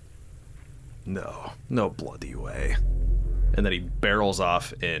goes, no bloody way. And then he barrels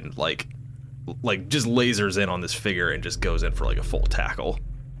off and like just lasers in on this figure and just goes in for like a full tackle.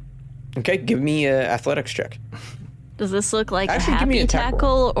 Okay, give me an athletics check. Does this look like Actually, a give me happy a tackle.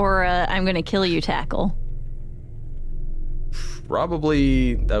 tackle or a I'm gonna kill you tackle?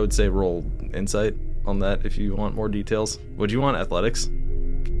 Probably, I would say roll insight on that if you want more details. Would you want athletics?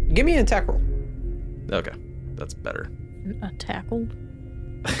 Give me an attack roll. Okay, that's better. A tackled?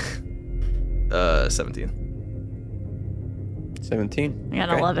 17. 17. I got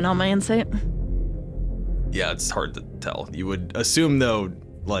Okay. 11 on my insight. Yeah, it's hard to tell. You would assume though,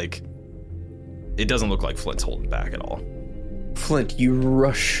 like, it doesn't look like Flint's holding back at all. Flint, you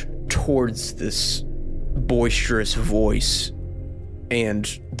rush towards this boisterous voice,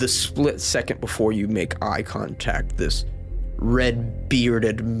 and the split second before you make eye contact, this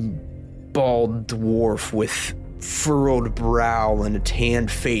red-bearded, bald dwarf with furrowed brow and a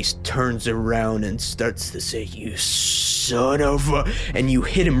tanned face turns around and starts to say, "You son of a..." And you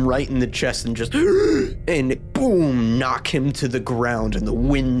hit him right in the chest and just, and boom, knock him to the ground, and the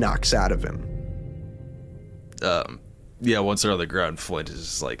wind knocks out of him. Yeah, once they're on the ground, Flint is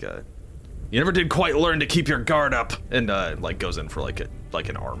just like, you never did quite learn to keep your guard up, and like goes in for like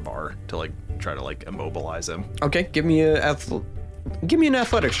an arm bar to like try to like immobilize him. Okay, give me an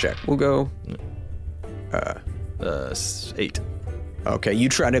athletics check. We'll go. 8. Okay, you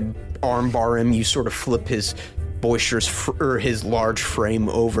try to arm bar him. You sort of flip his boisterous or his large frame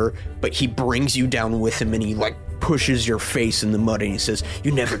over, but he brings you down with him, and he like pushes your face in the mud, and he says, "You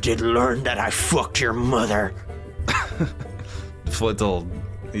never did learn that I fucked your mother." Flint,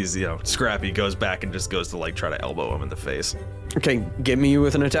 he's scrappy, goes back and just goes to like try to elbow him in the face. Okay, give me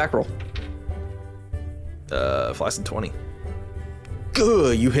with an attack roll. Flaccid 20.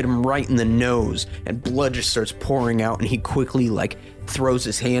 Good, you hit him right in the nose, and blood just starts pouring out, and he quickly like throws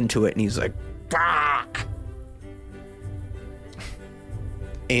his hand to it, and he's like, "Fuck!"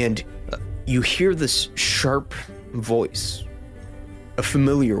 And you hear this sharp voice, a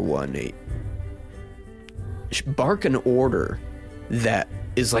familiar one, bark an order that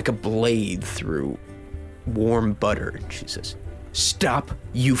is like a blade through warm butter. And she says, "Stop,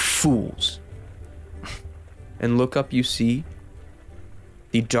 you fools." And look up, you see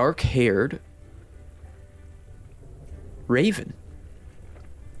the dark-haired Raven.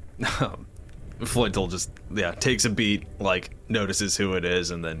 Flint will just takes a beat, like notices who it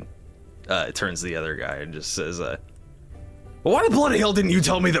is, and then turns to the other guy and just says, "Why the bloody hell didn't you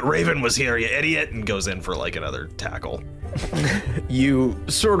tell me that Raven was here, you idiot?" And goes in for like another tackle. You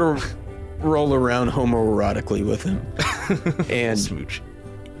sort of roll around homoerotically with him, and Smooch.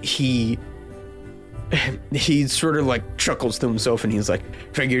 he sort of like chuckles to himself, and he's like,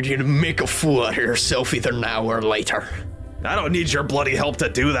 "Figured you'd make a fool out of yourself either now or later." I don't need your bloody help to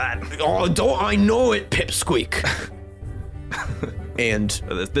do that. "Oh, don't I know it, Pipsqueak." And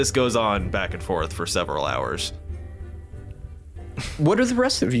This goes on back and forth for several hours. what are the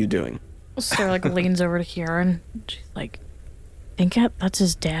rest of you doing? Sarah like leans over to Kieran. She's like, "Think that's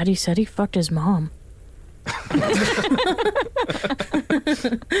his dad. He said he fucked his mom."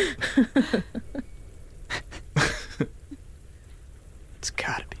 It's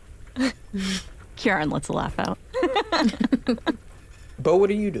gotta be. Kieran lets a laugh out. Bo, what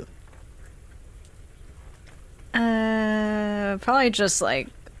are you doing? Probably just like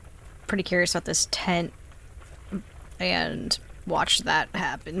pretty curious about this tent and watch that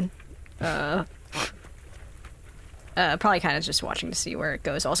happen. Probably kind of just watching to see where it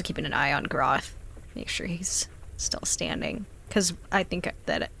goes. Also keeping an eye on Groth, make sure he's still standing. Because I think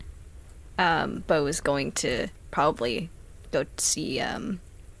that Bo is going to probably go see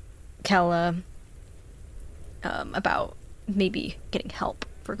Kella about maybe getting help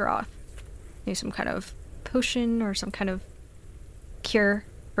for Groth. Maybe some kind of potion or some kind of cure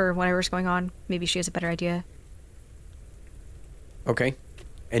for whatever's going on. Maybe she has a better idea. Okay.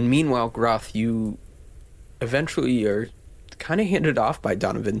 And meanwhile, Groth, you eventually are kind of handed off by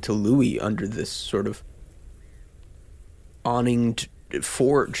Donovan to Louis under this sort of awninged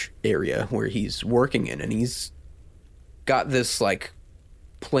forge area where he's working in, and he's got this like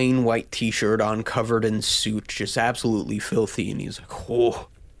plain white t-shirt on, covered in soot, just absolutely filthy, and he's like, "Oh,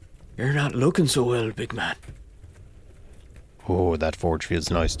 you're not looking so well, big man." Oh, that forge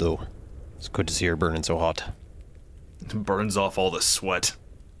feels nice, though. It's good to see her burning so hot. It burns off all the sweat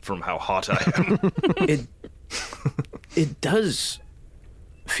from how hot I am. It does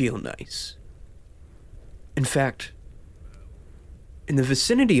feel nice. In fact, in the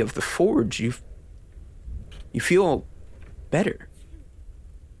vicinity of the forge, you feel better.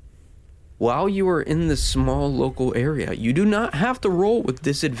 While you are in this small local area, you do not have to roll with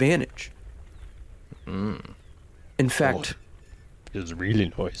disadvantage. In fact, Feels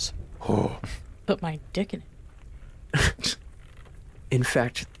really nice. Put my dick in it. in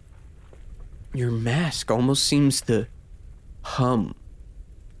fact, your mask almost seems to hum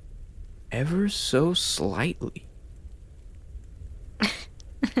ever so slightly.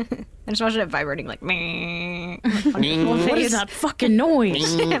 I just imagine it vibrating like meh. What is that fucking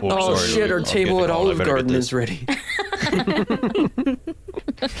noise? Oh sorry, shit, Louis. our I'm table getting at cold. I Olive better get Garden this. is ready.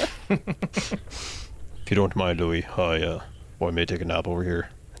 If you don't mind, Louis, I may take a nap over here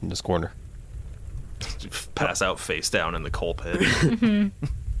in this corner. Pass out face down in the coal pit.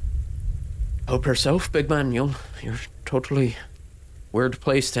 Help yourself, big man. You're totally weird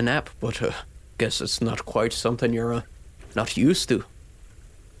place to nap, but guess it's not quite something you're not used to.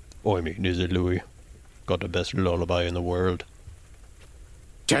 Oh, I mean, is it, Louis? Got the best lullaby in the world.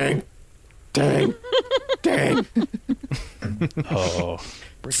 Dang, dang, dang. Oh,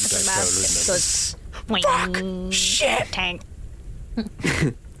 bring The that mask crowd goes fuck Shit. tank.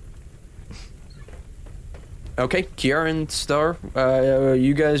 Okay, Kiara and Star,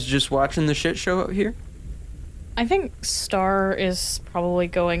 you guys just watching the shit show out here? I think Star is probably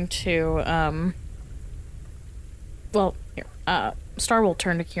going to, Star will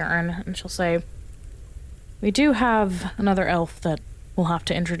turn to Kieran and she'll say, "We do have another elf that we'll have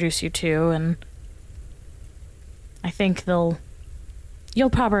to introduce you to, and I think you'll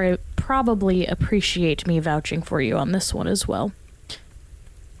probably appreciate me vouching for you on this one as well.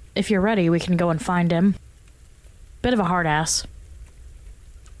 If you're ready, we can go and find him. Bit of a hard ass.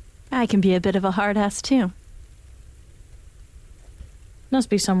 I can be a bit of a hard ass too. Must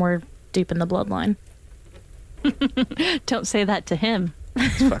be somewhere deep in the bloodline." Don't say that to him.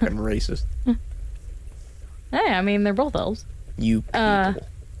 It's fucking racist. Hey, I mean, they're both elves. You people.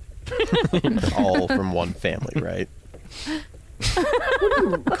 all from one family, right? Where do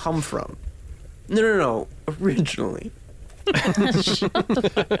you come from? No. Originally.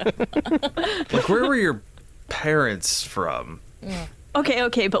 Like, where were your parents from?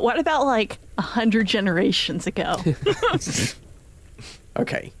 Okay, but what about like 100 generations ago?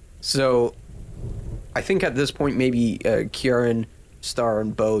 Okay, so I think at this point, maybe Kieran, Star,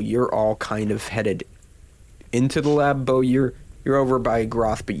 and Bo, you're all kind of headed into the lab. Bo, you're over by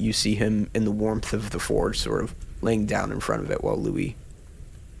Groth, but you see him in the warmth of the forge, sort of laying down in front of it, while Louis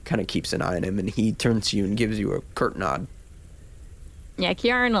kind of keeps an eye on him, and he turns to you and gives you a curt nod. Yeah,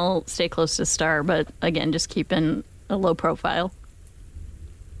 Kieran will stay close to Star, but again, just keeping a low profile.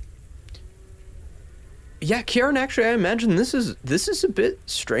 Yeah, Kieran, actually, I imagine this is a bit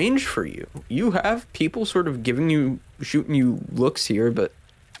strange for you. You have people sort of shooting you looks here, but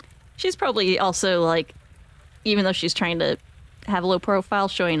She's probably also like, even though she's trying to have a low profile,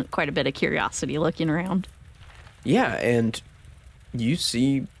 showing quite a bit of curiosity looking around. yeah, and you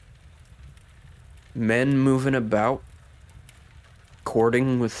see men moving about,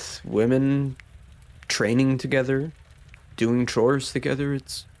 courting with women, training together, doing chores together.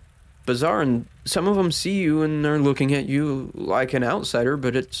 It's bizarre, and some of them see you and are looking at you like an outsider,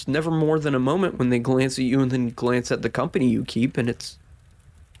 but it's never more than a moment when they glance at you and then glance at the company you keep, and it's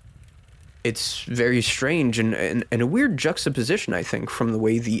very strange and a weird juxtaposition, I think, from the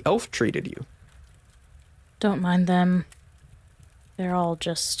way the elf treated you. Don't mind them. They're all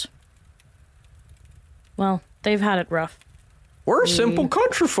just... Well, they've had it rough. We're simple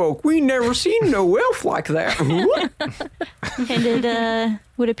country folk. We never seen no elf like that. And it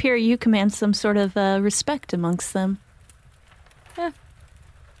would appear you command some sort of respect amongst them.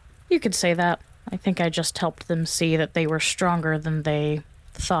 You could say that. I think I just helped them see that they were stronger than they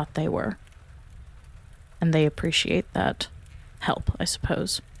thought they were. And they appreciate that help, I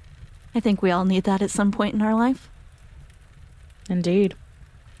suppose. I think we all need that at some point in our life. Indeed.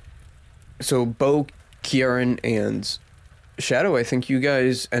 So Bo, Kieran, and Shadow, I think you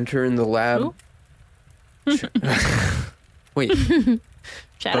guys enter in the lab. Who? Wait,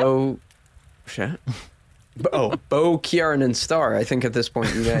 Shadow? Bo, Kiaran, and Star. I think at this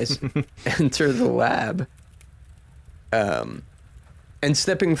point you guys enter the lab. And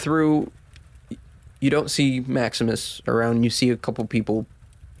stepping through, you don't see Maximus around. You see a couple people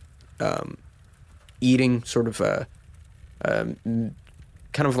eating sort of kind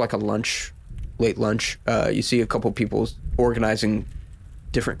of like a lunch, late lunch. You see a couple people organizing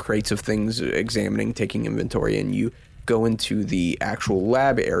different crates of things, examining, taking inventory, and you go into the actual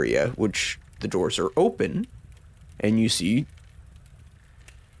lab area, which the doors are open, and you see,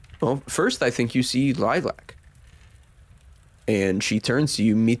 well, first I think you see Lilac. And she turns to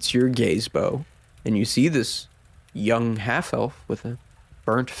you, meets your gaze, Bo, and you see this young half-elf with a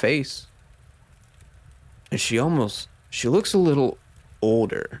burnt face. And she looks a little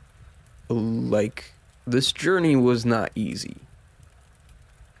older. Like, this journey was not easy.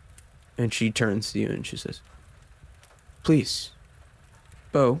 And she turns to you and she says, "Please,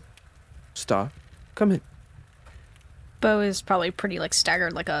 Bo, Star, come in." Bo is probably pretty like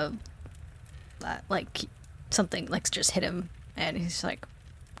staggered, like something like just hit him, and he's like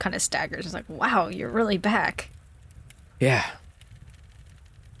kind of staggers. He's like, "Wow, you're really back." Yeah.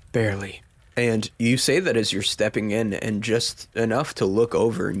 Barely. And you say that as you're stepping in, and just enough to look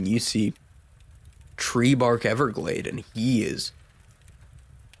over, and you see Treebark Everglade, and he is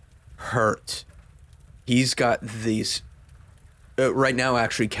hurt. He's got these... right now,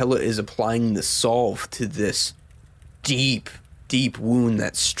 actually, Kella is applying the salve to this deep, deep wound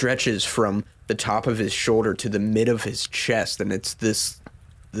that stretches from the top of his shoulder to the mid of his chest, and it's this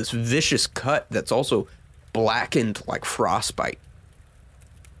vicious cut that's also blackened like frostbite.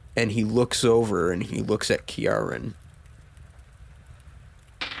 And he looks over and he looks at Kiaran.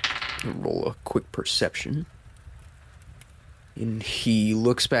 Roll a quick perception. And he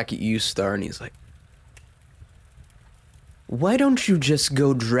looks back at you, Star, and he's like, "Why don't you just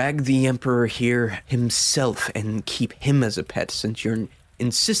go drag the Emperor here himself and keep him as a pet, since you're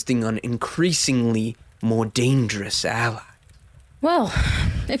insisting on increasingly more dangerous ally?" Well,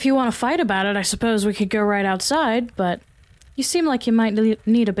 if you want to fight about it, I suppose we could go right outside, but you seem like you might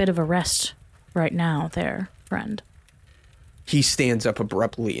need a bit of a rest right now there, friend. He stands up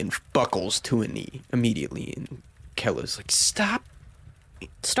abruptly and buckles to a knee immediately, and Kella's like, "Stop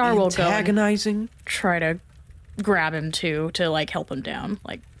Star will go and antagonizing." try to grab him too, to like help him down.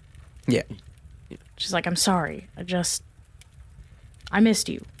 Like, Yeah. she's like, "I'm sorry. I missed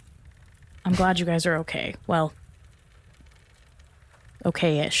you. I'm glad you guys are okay. Well,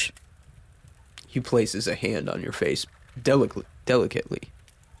 okay-ish." He places a hand on your face delicately.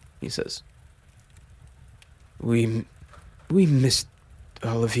 He says, We missed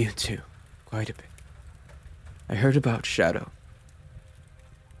all of you too, quite a bit. I heard about Shadow.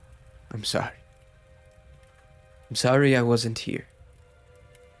 I'm sorry. I'm sorry I wasn't here."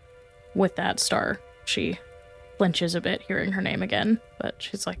 With that, Star, she flinches a bit hearing her name again, but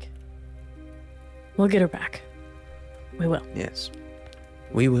she's like, "We'll get her back. We will." Yes,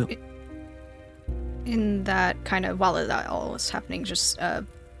 we will. In that kind of, while that all is happening, just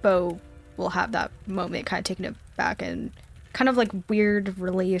Bo will have that moment kind of taken it back and kind of like weird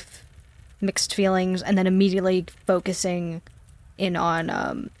relief, mixed feelings, and then immediately focusing in on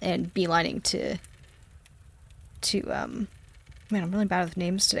and beelining to man, I'm really bad with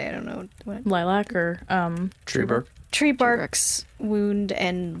names today. I don't know what Lilac or Treebark. Treebark's wound,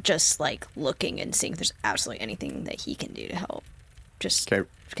 and just like looking and seeing if there's absolutely anything that he can do to help. Just Okay.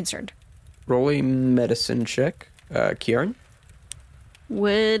 concerned. Roll a medicine check. Kiaran?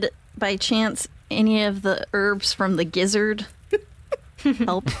 Would, by chance, any of the herbs from the gizzard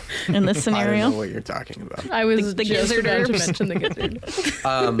help in this I don't scenario? know what you're talking about. I was The just gizzard about to herbs. mention the gizzard.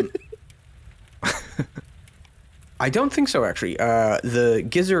 I don't think so, actually. The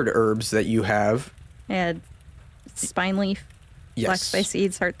gizzard herbs that you have, Yeah, spine leaf, black yes, spice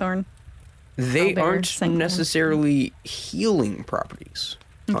seeds, heartthorn. they Owlbear, aren't Sentinel. necessarily healing properties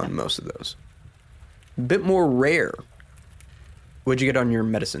on most of those. A bit more rare. What'd you get on your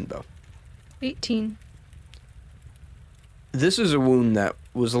medicine, Bo? 18. This is a wound that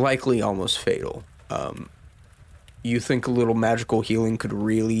was likely almost fatal. You think a little magical healing could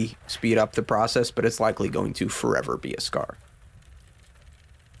really speed up the process, but it's likely going to forever be a scar.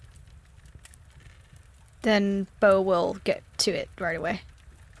 Then Bo will get to it right away.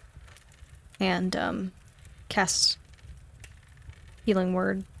 And cast Healing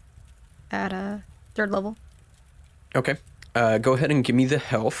Word at a 3rd level. Okay. Go ahead and give me the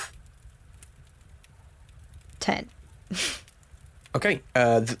health. 10. Okay.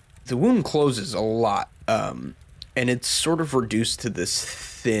 The wound closes a lot. and it's sort of reduced to this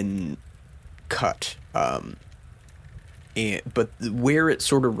thin cut. But where it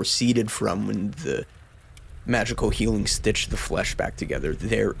sort of receded from when the magical healing stitched the flesh back together,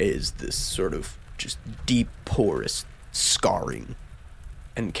 there is this sort of just deep, porous scarring.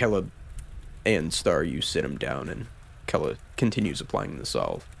 And Kella and Star, you sit him down, and Kella continues applying the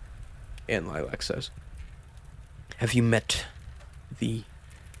salve. And Lilac says, "Have you met the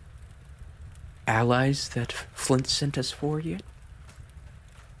allies that Flint sent us for yet?"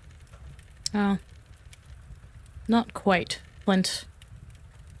 Oh. Not quite. Flint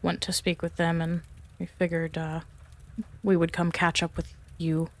went to speak with them, and we figured we would come catch up with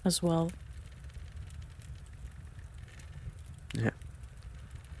you as well. Yeah.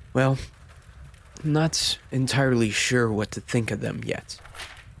 Well, I'm not entirely sure what to think of them yet.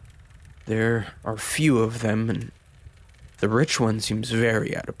 There are few of them, and the rich one seems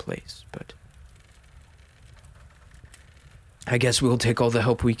very out of place, but I guess we'll take all the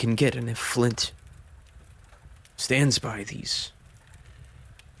help we can get, and if Flint stands by these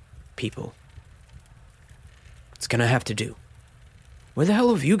people, it's gonna have to do. Where the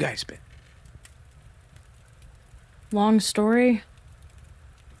hell have you guys been? Long story.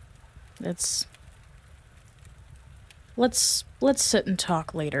 It's... Let's sit and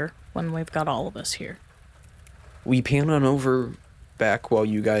talk later when we've got all of us here. We pan on over back while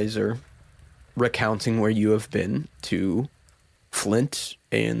you guys are recounting where you have been to Flint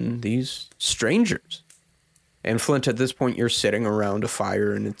and these strangers. And Flint, at this point, you're sitting around a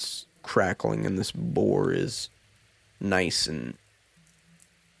fire and it's crackling, and this boar is nice and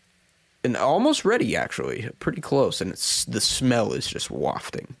almost ready, actually, pretty close, and the smell is just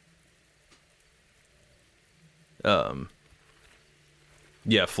wafting.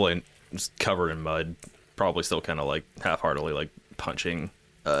 Yeah, Flint is covered in mud, probably still kind of like half-heartedly like punching.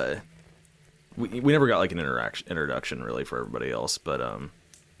 We never got like an introduction really for everybody else, but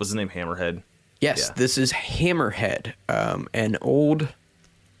what's his name? Hammerhead. Yes, Yeah. This is Hammerhead, an old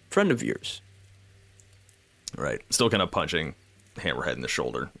friend of yours. Right. Still kind of punching Hammerhead in the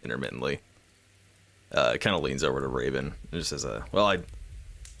shoulder intermittently. Kind of leans over to Raven and just says, well, I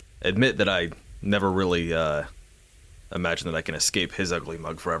admit that I never really imagine that I can escape his ugly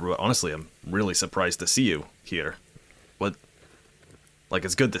mug forever, but honestly, I'm really surprised to see you here. What? Like,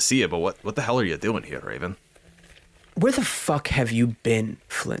 it's good to see you, but what the hell are you doing here, Raven? Where the fuck have you been,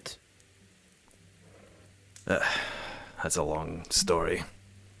 Flint? That's a long story,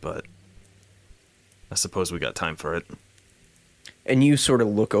 but I suppose we got time for it. And you sort of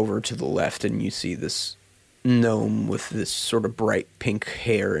look over to the left and you see this gnome with this sort of bright pink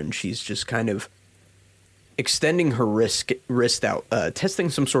hair, and she's just kind of extending her wrist out, testing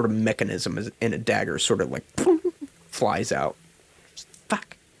some sort of mechanism, and a dagger sort of like flies out.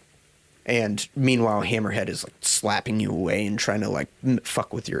 Fuck. And meanwhile, Hammerhead is like slapping you away and trying to like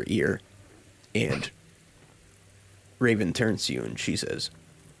fuck with your ear. And Raven turns to you and she says,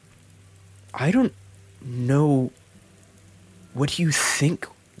 "I don't know what you think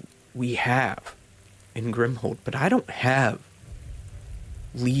we have in Grimhold, but I don't have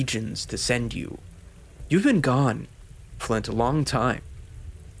legions to send you. You've been gone, Flint, a long time.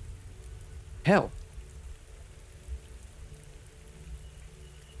 Hell.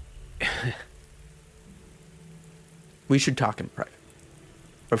 We should talk in private.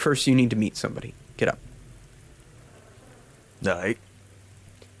 But first you need to meet somebody. Get up." Alright.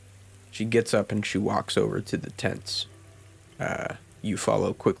 She gets up and she walks over to the tents. You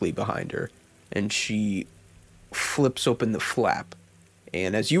follow quickly behind her, and she flips open the flap.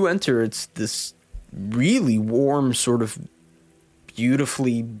 And as you enter, it's this really warm, sort of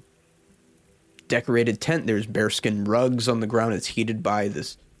beautifully decorated tent. There's bearskin rugs on the ground. It's heated by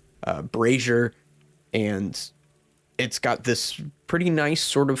this brazier, and it's got this pretty nice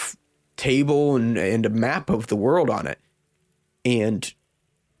sort of table and a map of the world on it. And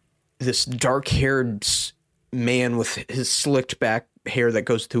this dark-haired man with his slicked back hair that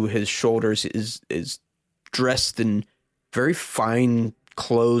goes to his shoulders is dressed in very fine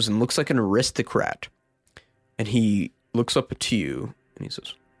clothes and looks like an aristocrat. And he looks up at you and he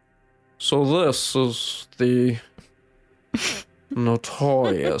says, "So this is the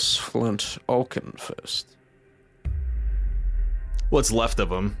notorious Flint Oakenfist." What's left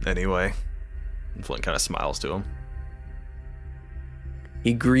of him, anyway. And Flint kind of smiles to him.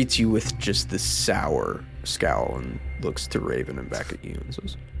 He greets you with just this sour scowl and looks to Raven and back at you and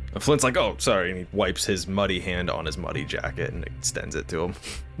says, And Flint's like, oh, sorry, and he wipes his muddy hand on his muddy jacket and extends it to him.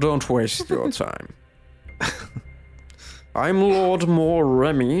 "Don't waste your time. I'm Lord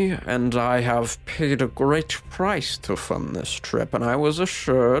Moremi, and I have paid a great price to fund this trip, and I was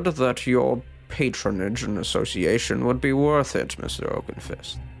assured that your patronage and association would be worth it, Mr.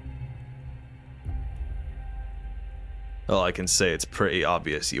 Oakenfist. Well, I can say it's pretty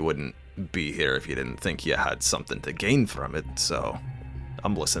obvious you wouldn't be here if you didn't think you had something to gain from it, so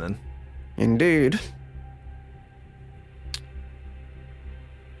I'm listening. Indeed.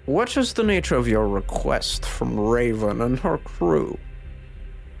 What is the nature of your request from Raven and her crew?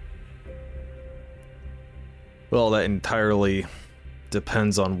 Well, that entirely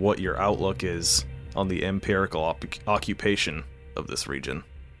depends on what your outlook is on the empirical occupation of this region.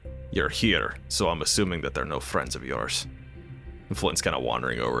 You're here, so I'm assuming that they're no friends of yours. And Flint's kind of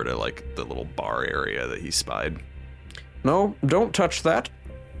wandering over to, like, the little bar area that he spied. No, don't touch that.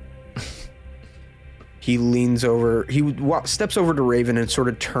 He leans over, steps over to Raven and sort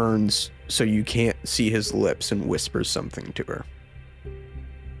of turns so you can't see his lips and whispers something to her.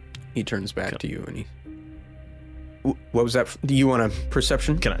 He turns back to you and he... What was that? Do you want a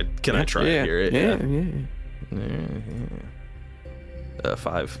perception? Can I try to hear it? Yeah.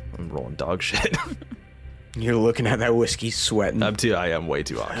 5. I'm rolling dog shit. You're looking at that whiskey sweating. I am way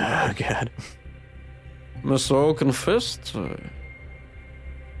too occupied. Oh, God. Mr. Oakenfist,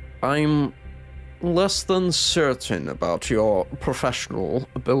 I'm less than certain about your professional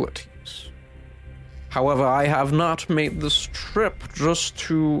abilities. However, I have not made this trip just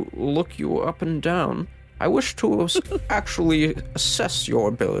to look you up and down. I wish to actually assess your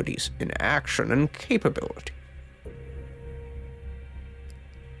abilities in action and capability.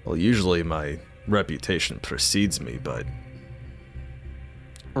 Well, usually my reputation precedes me, but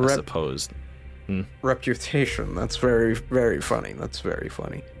I suppose... Reputation, that's very, very funny. That's very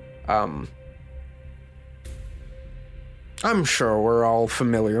funny. I'm sure we're all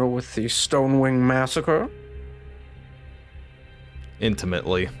familiar with the Stonewing Massacre.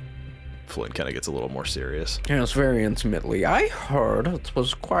 Intimately. Flint kind of gets a little more serious. Yes, very intimately. I heard it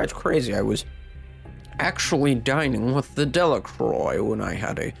was quite crazy. I was actually dining with the Delacroix when I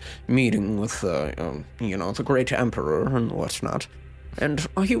had a meeting with, the great emperor and whatnot. And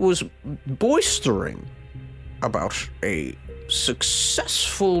he was boistering about a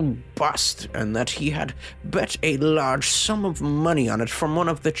successful bust and that he had bet a large sum of money on it from one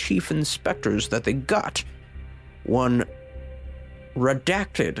of the chief inspectors that they got. One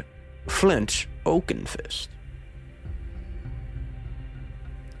redacted Flint Oakenfist.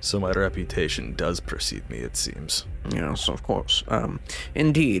 So my reputation does precede me, it seems. Yes, of course.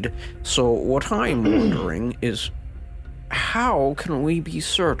 Indeed. So what I'm wondering is, how can we be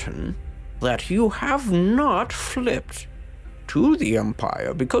certain that you have not flipped to the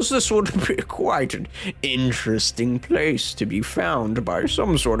Empire? Because this would be quite an interesting place to be found by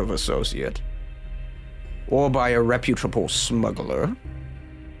some sort of associate. Or by a reputable smuggler.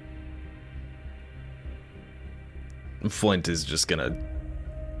 Flint is just gonna...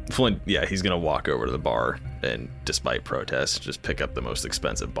 he's gonna walk over to the bar and, despite protests, just pick up the most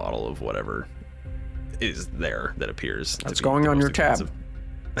expensive bottle of whatever is there that appears to be going on your tab.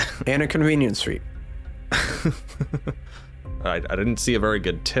 And a convenience fee. I didn't see a very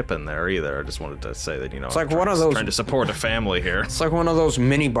good tip in there either. I just wanted to say that, it's like one of those... trying to support a family here. It's like one of those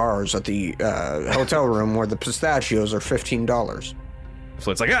mini bars at the hotel room where the pistachios are $15.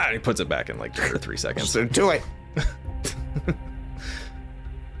 Flint's like, and he puts it back in like 2 or 3 seconds. So too late.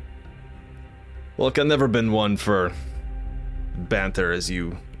 Look, I've never been one for banter, as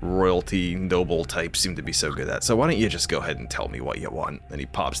you royalty noble types seem to be so good at. So why don't you just go ahead and tell me what you want? And he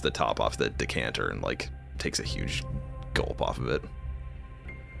pops the top off the decanter and takes a huge gulp off of it.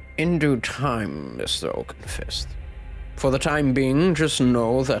 In due time, Mr. Oakenfist. For the time being, just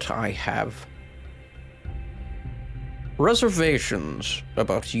know that I have reservations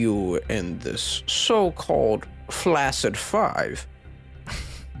about you and this so-called Flaccid Five.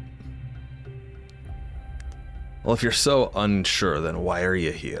 Well, if you're so unsure, then why are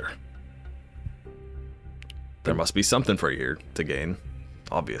you here? There must be something for you to gain,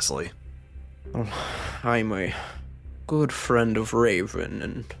 obviously. I'm a good friend of Raven,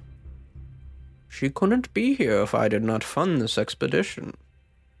 and she couldn't be here if I did not fund this expedition.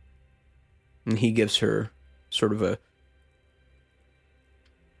 And he gives her sort of a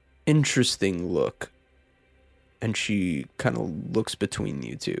interesting look, and she kind of looks between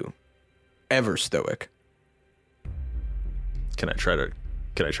you two, ever stoic. Can I try to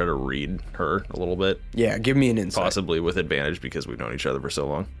read her a little bit? Yeah, give me an insight. Possibly with advantage because we've known each other for so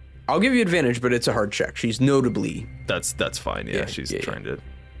long. I'll give you advantage, but it's a hard check. She's notably... That's fine, yeah. She's trying to...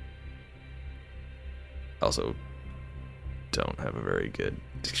 Also, don't have a very good...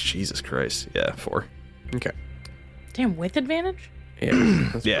 Jesus Christ. Yeah, 4. Okay. Damn, with advantage?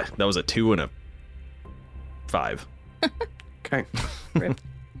 Yeah. Yeah, that was a 2 and a 5. Okay. Rip.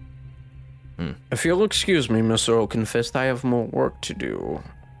 If you'll excuse me, Mr. Oakenfist, I have more work to do.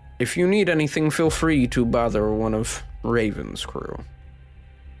 If you need anything, feel free to bother one of Raven's crew.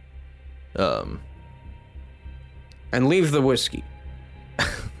 And leave the whiskey.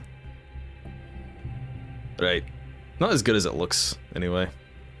 Right. Not as good as it looks, anyway.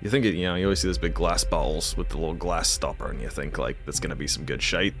 You think it, you always see those big glass bottles with the little glass stopper, and you think, like, that's gonna be some good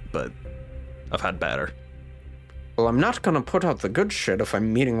shite, but I've had better. Well, I'm not gonna put out the good shit if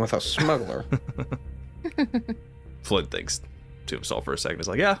I'm meeting with a smuggler. Flint thinks to himself for a second. He's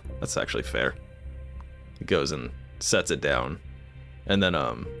like, yeah, that's actually fair. He goes and sets it down. And then,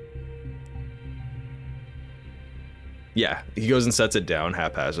 yeah, he goes and sets it down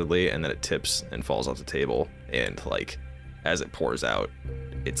haphazardly, and then it tips and falls off the table. And, like, as it pours out,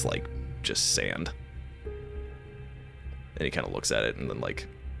 it's, like, just sand. And he kind of looks at it, and then, like,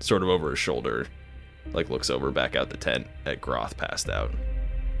 sort of over his shoulder, like, looks over back out the tent at Groth passed out.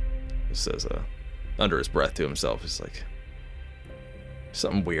 He says, under his breath to himself, he's like,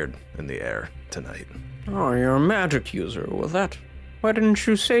 something weird in the air tonight. Oh, you're a magic user. Well, why didn't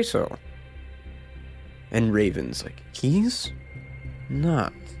you say so? And Raven's like, he's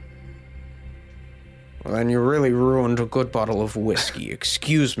not. Well, then you really ruined a good bottle of whiskey.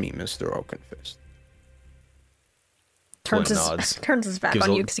 Excuse me, Mr. Oakenfist. Turns his back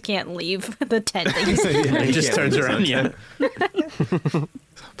on you because he can't leave the tent that he's in. He just turns around, yeah.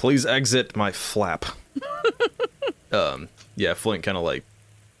 Please exit my flap. Yeah, Flint kind of like,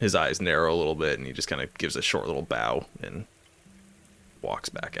 his eyes narrow a little bit, and he just kind of gives a short little bow and walks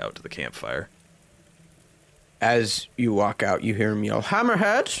back out to the campfire. As you walk out, you hear him yell,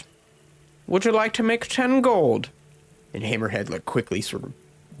 Hammerhead, would you like to make 10 gold? And Hammerhead, like, quickly sort of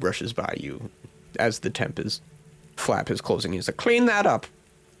brushes by you as the flap is closing. He's like, clean that up.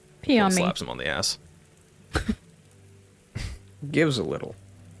 Pee on me. Slaps him on the ass. Gives a little.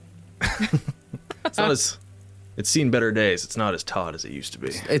 It's not as... It's seen better days. It's not as taut as it used to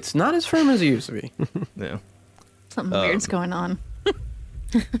be. It's not as firm as it used to be. Yeah. Something weird's going on.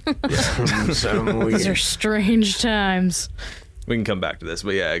 Some weird. These are strange times. We can come back to this,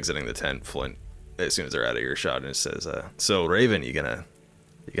 but yeah, exiting the tent, Flint, as soon as they're out of earshot, and it says, so Raven, you gonna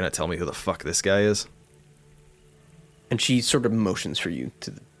tell me who the fuck this guy is? And she sort of motions for you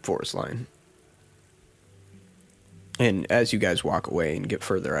to the forest line. And as you guys walk away and get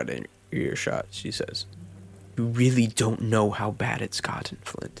further out of earshot, she says, you really don't know how bad it's gotten,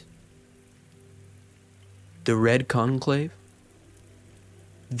 Flint. The Red Conclave,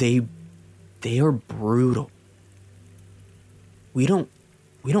 they are brutal. We don't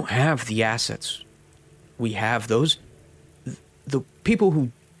have the assets. We have those. The people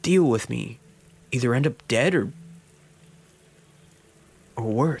who deal with me either end up dead or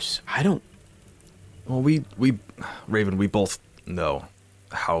worse. I don't. Well, we Raven, we both know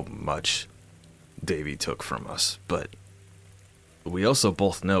how much Davy took from us, but we also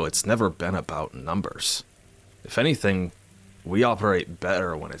both know it's never been about numbers. If anything, we operate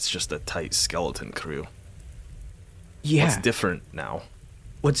better when it's just a tight skeleton crew. Yeah. What's different now?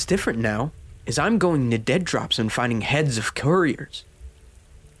 What's different now is I'm going to dead drops and finding heads of couriers.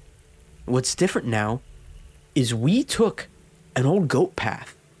 What's different now is we took an old goat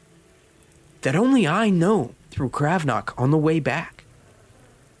path that only I know through Kravnak on the way back.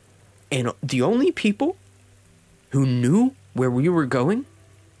 And the only people who knew where we were going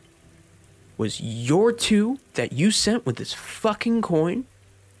was your two that you sent with this fucking coin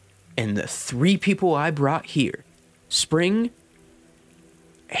and the 3 people I brought here. Spring,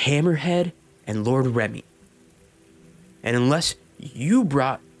 Hammerhead, and Lord Remy. And unless you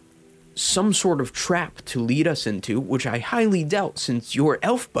brought some sort of trap to lead us into, which I highly doubt since your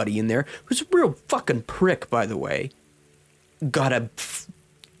elf buddy in there, who's a real fucking prick, by the way, got a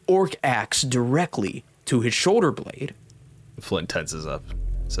orc axe directly to his shoulder blade. Flint tenses up,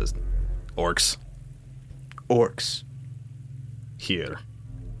 says, orcs. Orcs. Here.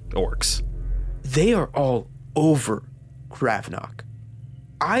 Orcs. They are all over Kravnak.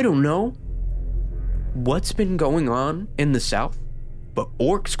 I don't know what's been going on in the south, but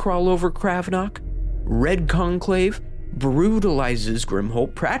orcs crawl over Kravnak, Red Conclave brutalizes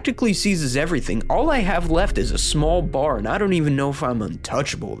Grimholt, practically seizes everything. All I have left is a small bar, and I don't even know if I'm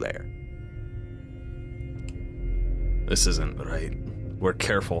untouchable there. This isn't right. We're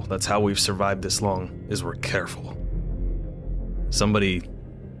careful. That's how we've survived this long, is we're careful. Somebody's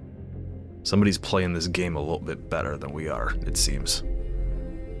playing this game a little bit better than we are, it seems.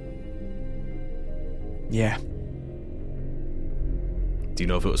 Yeah. Do you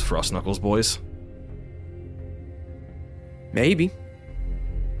know if it was Frost Knuckles, boys? Maybe.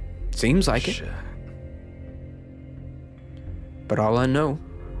 Seems like it. Shit. But all I know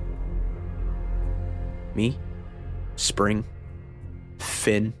me, Spring,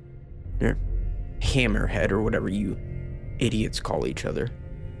 Finn, or Hammerhead, or whatever you idiots call each other,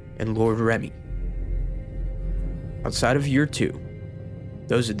 and Lord Remy. Outside of year 2,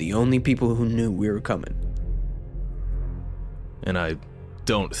 those are the only people who knew we were coming. And I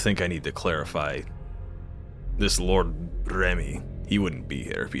don't think I need to clarify. This Lord Remy, he wouldn't be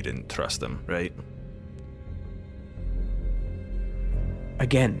here if you didn't trust him, right?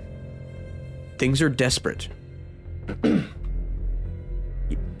 Again, things are desperate.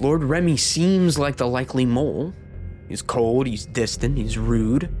 Lord Remy seems like the likely mole. He's cold, he's distant, he's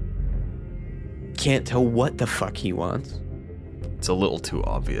rude. Can't tell what the fuck he wants. It's a little too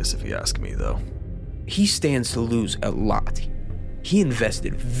obvious if you ask me, though. He stands to lose a lot. He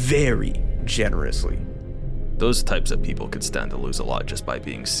invested very generously. Those types of people could stand to lose a lot just by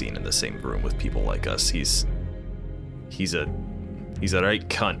being seen in the same room with people like us. He's a right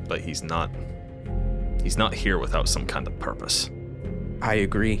cunt, but he's not here without some kind of purpose. I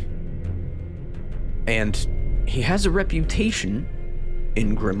agree. And he has a reputation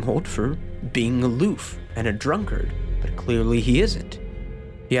in Grimholt for being aloof and a drunkard, but clearly he isn't.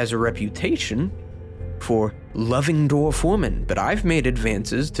 He has a reputation for loving dwarf women, but I've made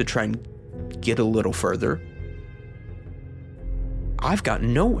advances to try and get a little further. I've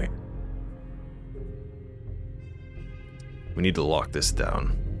gotten nowhere. We need to lock this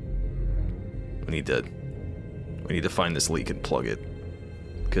down. We need to find this leak and plug it.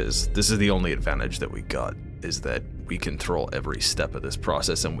 Because this is the only advantage that we got, is that we control every step of this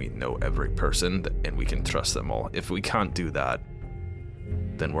process and we know every person and we can trust them all. If we can't do that,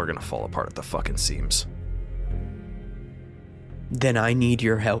 then we're gonna fall apart at the fucking seams. Then I need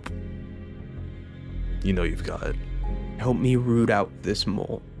your help. You know you've got it. Help me root out this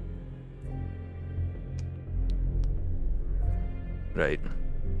mole. Right.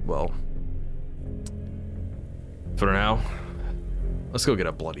 Well, for now, let's go get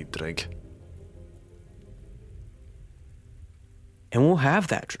a bloody drink. And we'll have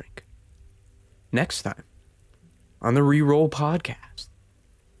that drink next time on the Reroll Podcast.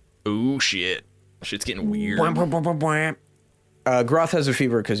 Ooh, shit. Shit's getting weird. Groth has a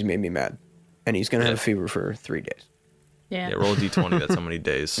fever because he made me mad. And he's going to have a fever for 3 days. Yeah. Yeah, roll a d20. That's how many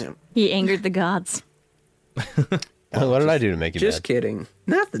days. Yeah. He angered the gods. What did I do to make you Just mad? kidding.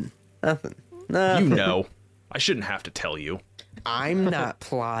 Nothing. You know. I shouldn't have to tell you. I'm not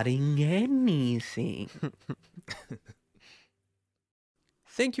plotting anything.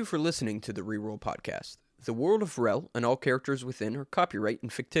 Thank you for listening to the Reroll Podcast. The world of Rel and all characters within are copyright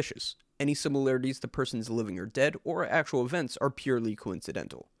and fictitious. Any similarities to persons living or dead or actual events are purely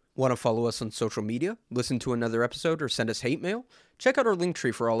coincidental. Want to follow us on social media, listen to another episode, or send us hate mail? Check out our link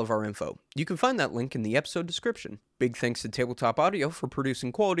tree for all of our info. You can find that link in the episode description. Big thanks to Tabletop Audio for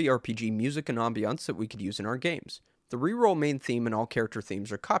producing quality RPG music and ambiance that we could use in our games. The Reroll main theme and all character themes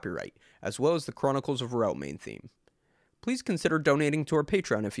are copyright, as well as the Chronicles of Rel main theme. Please consider donating to our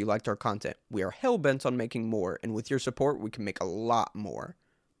Patreon if you liked our content. We are hell-bent on making more, and with your support, we can make a lot more.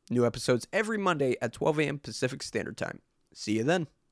 New episodes every Monday at 12 a.m. Pacific Standard Time. See you then.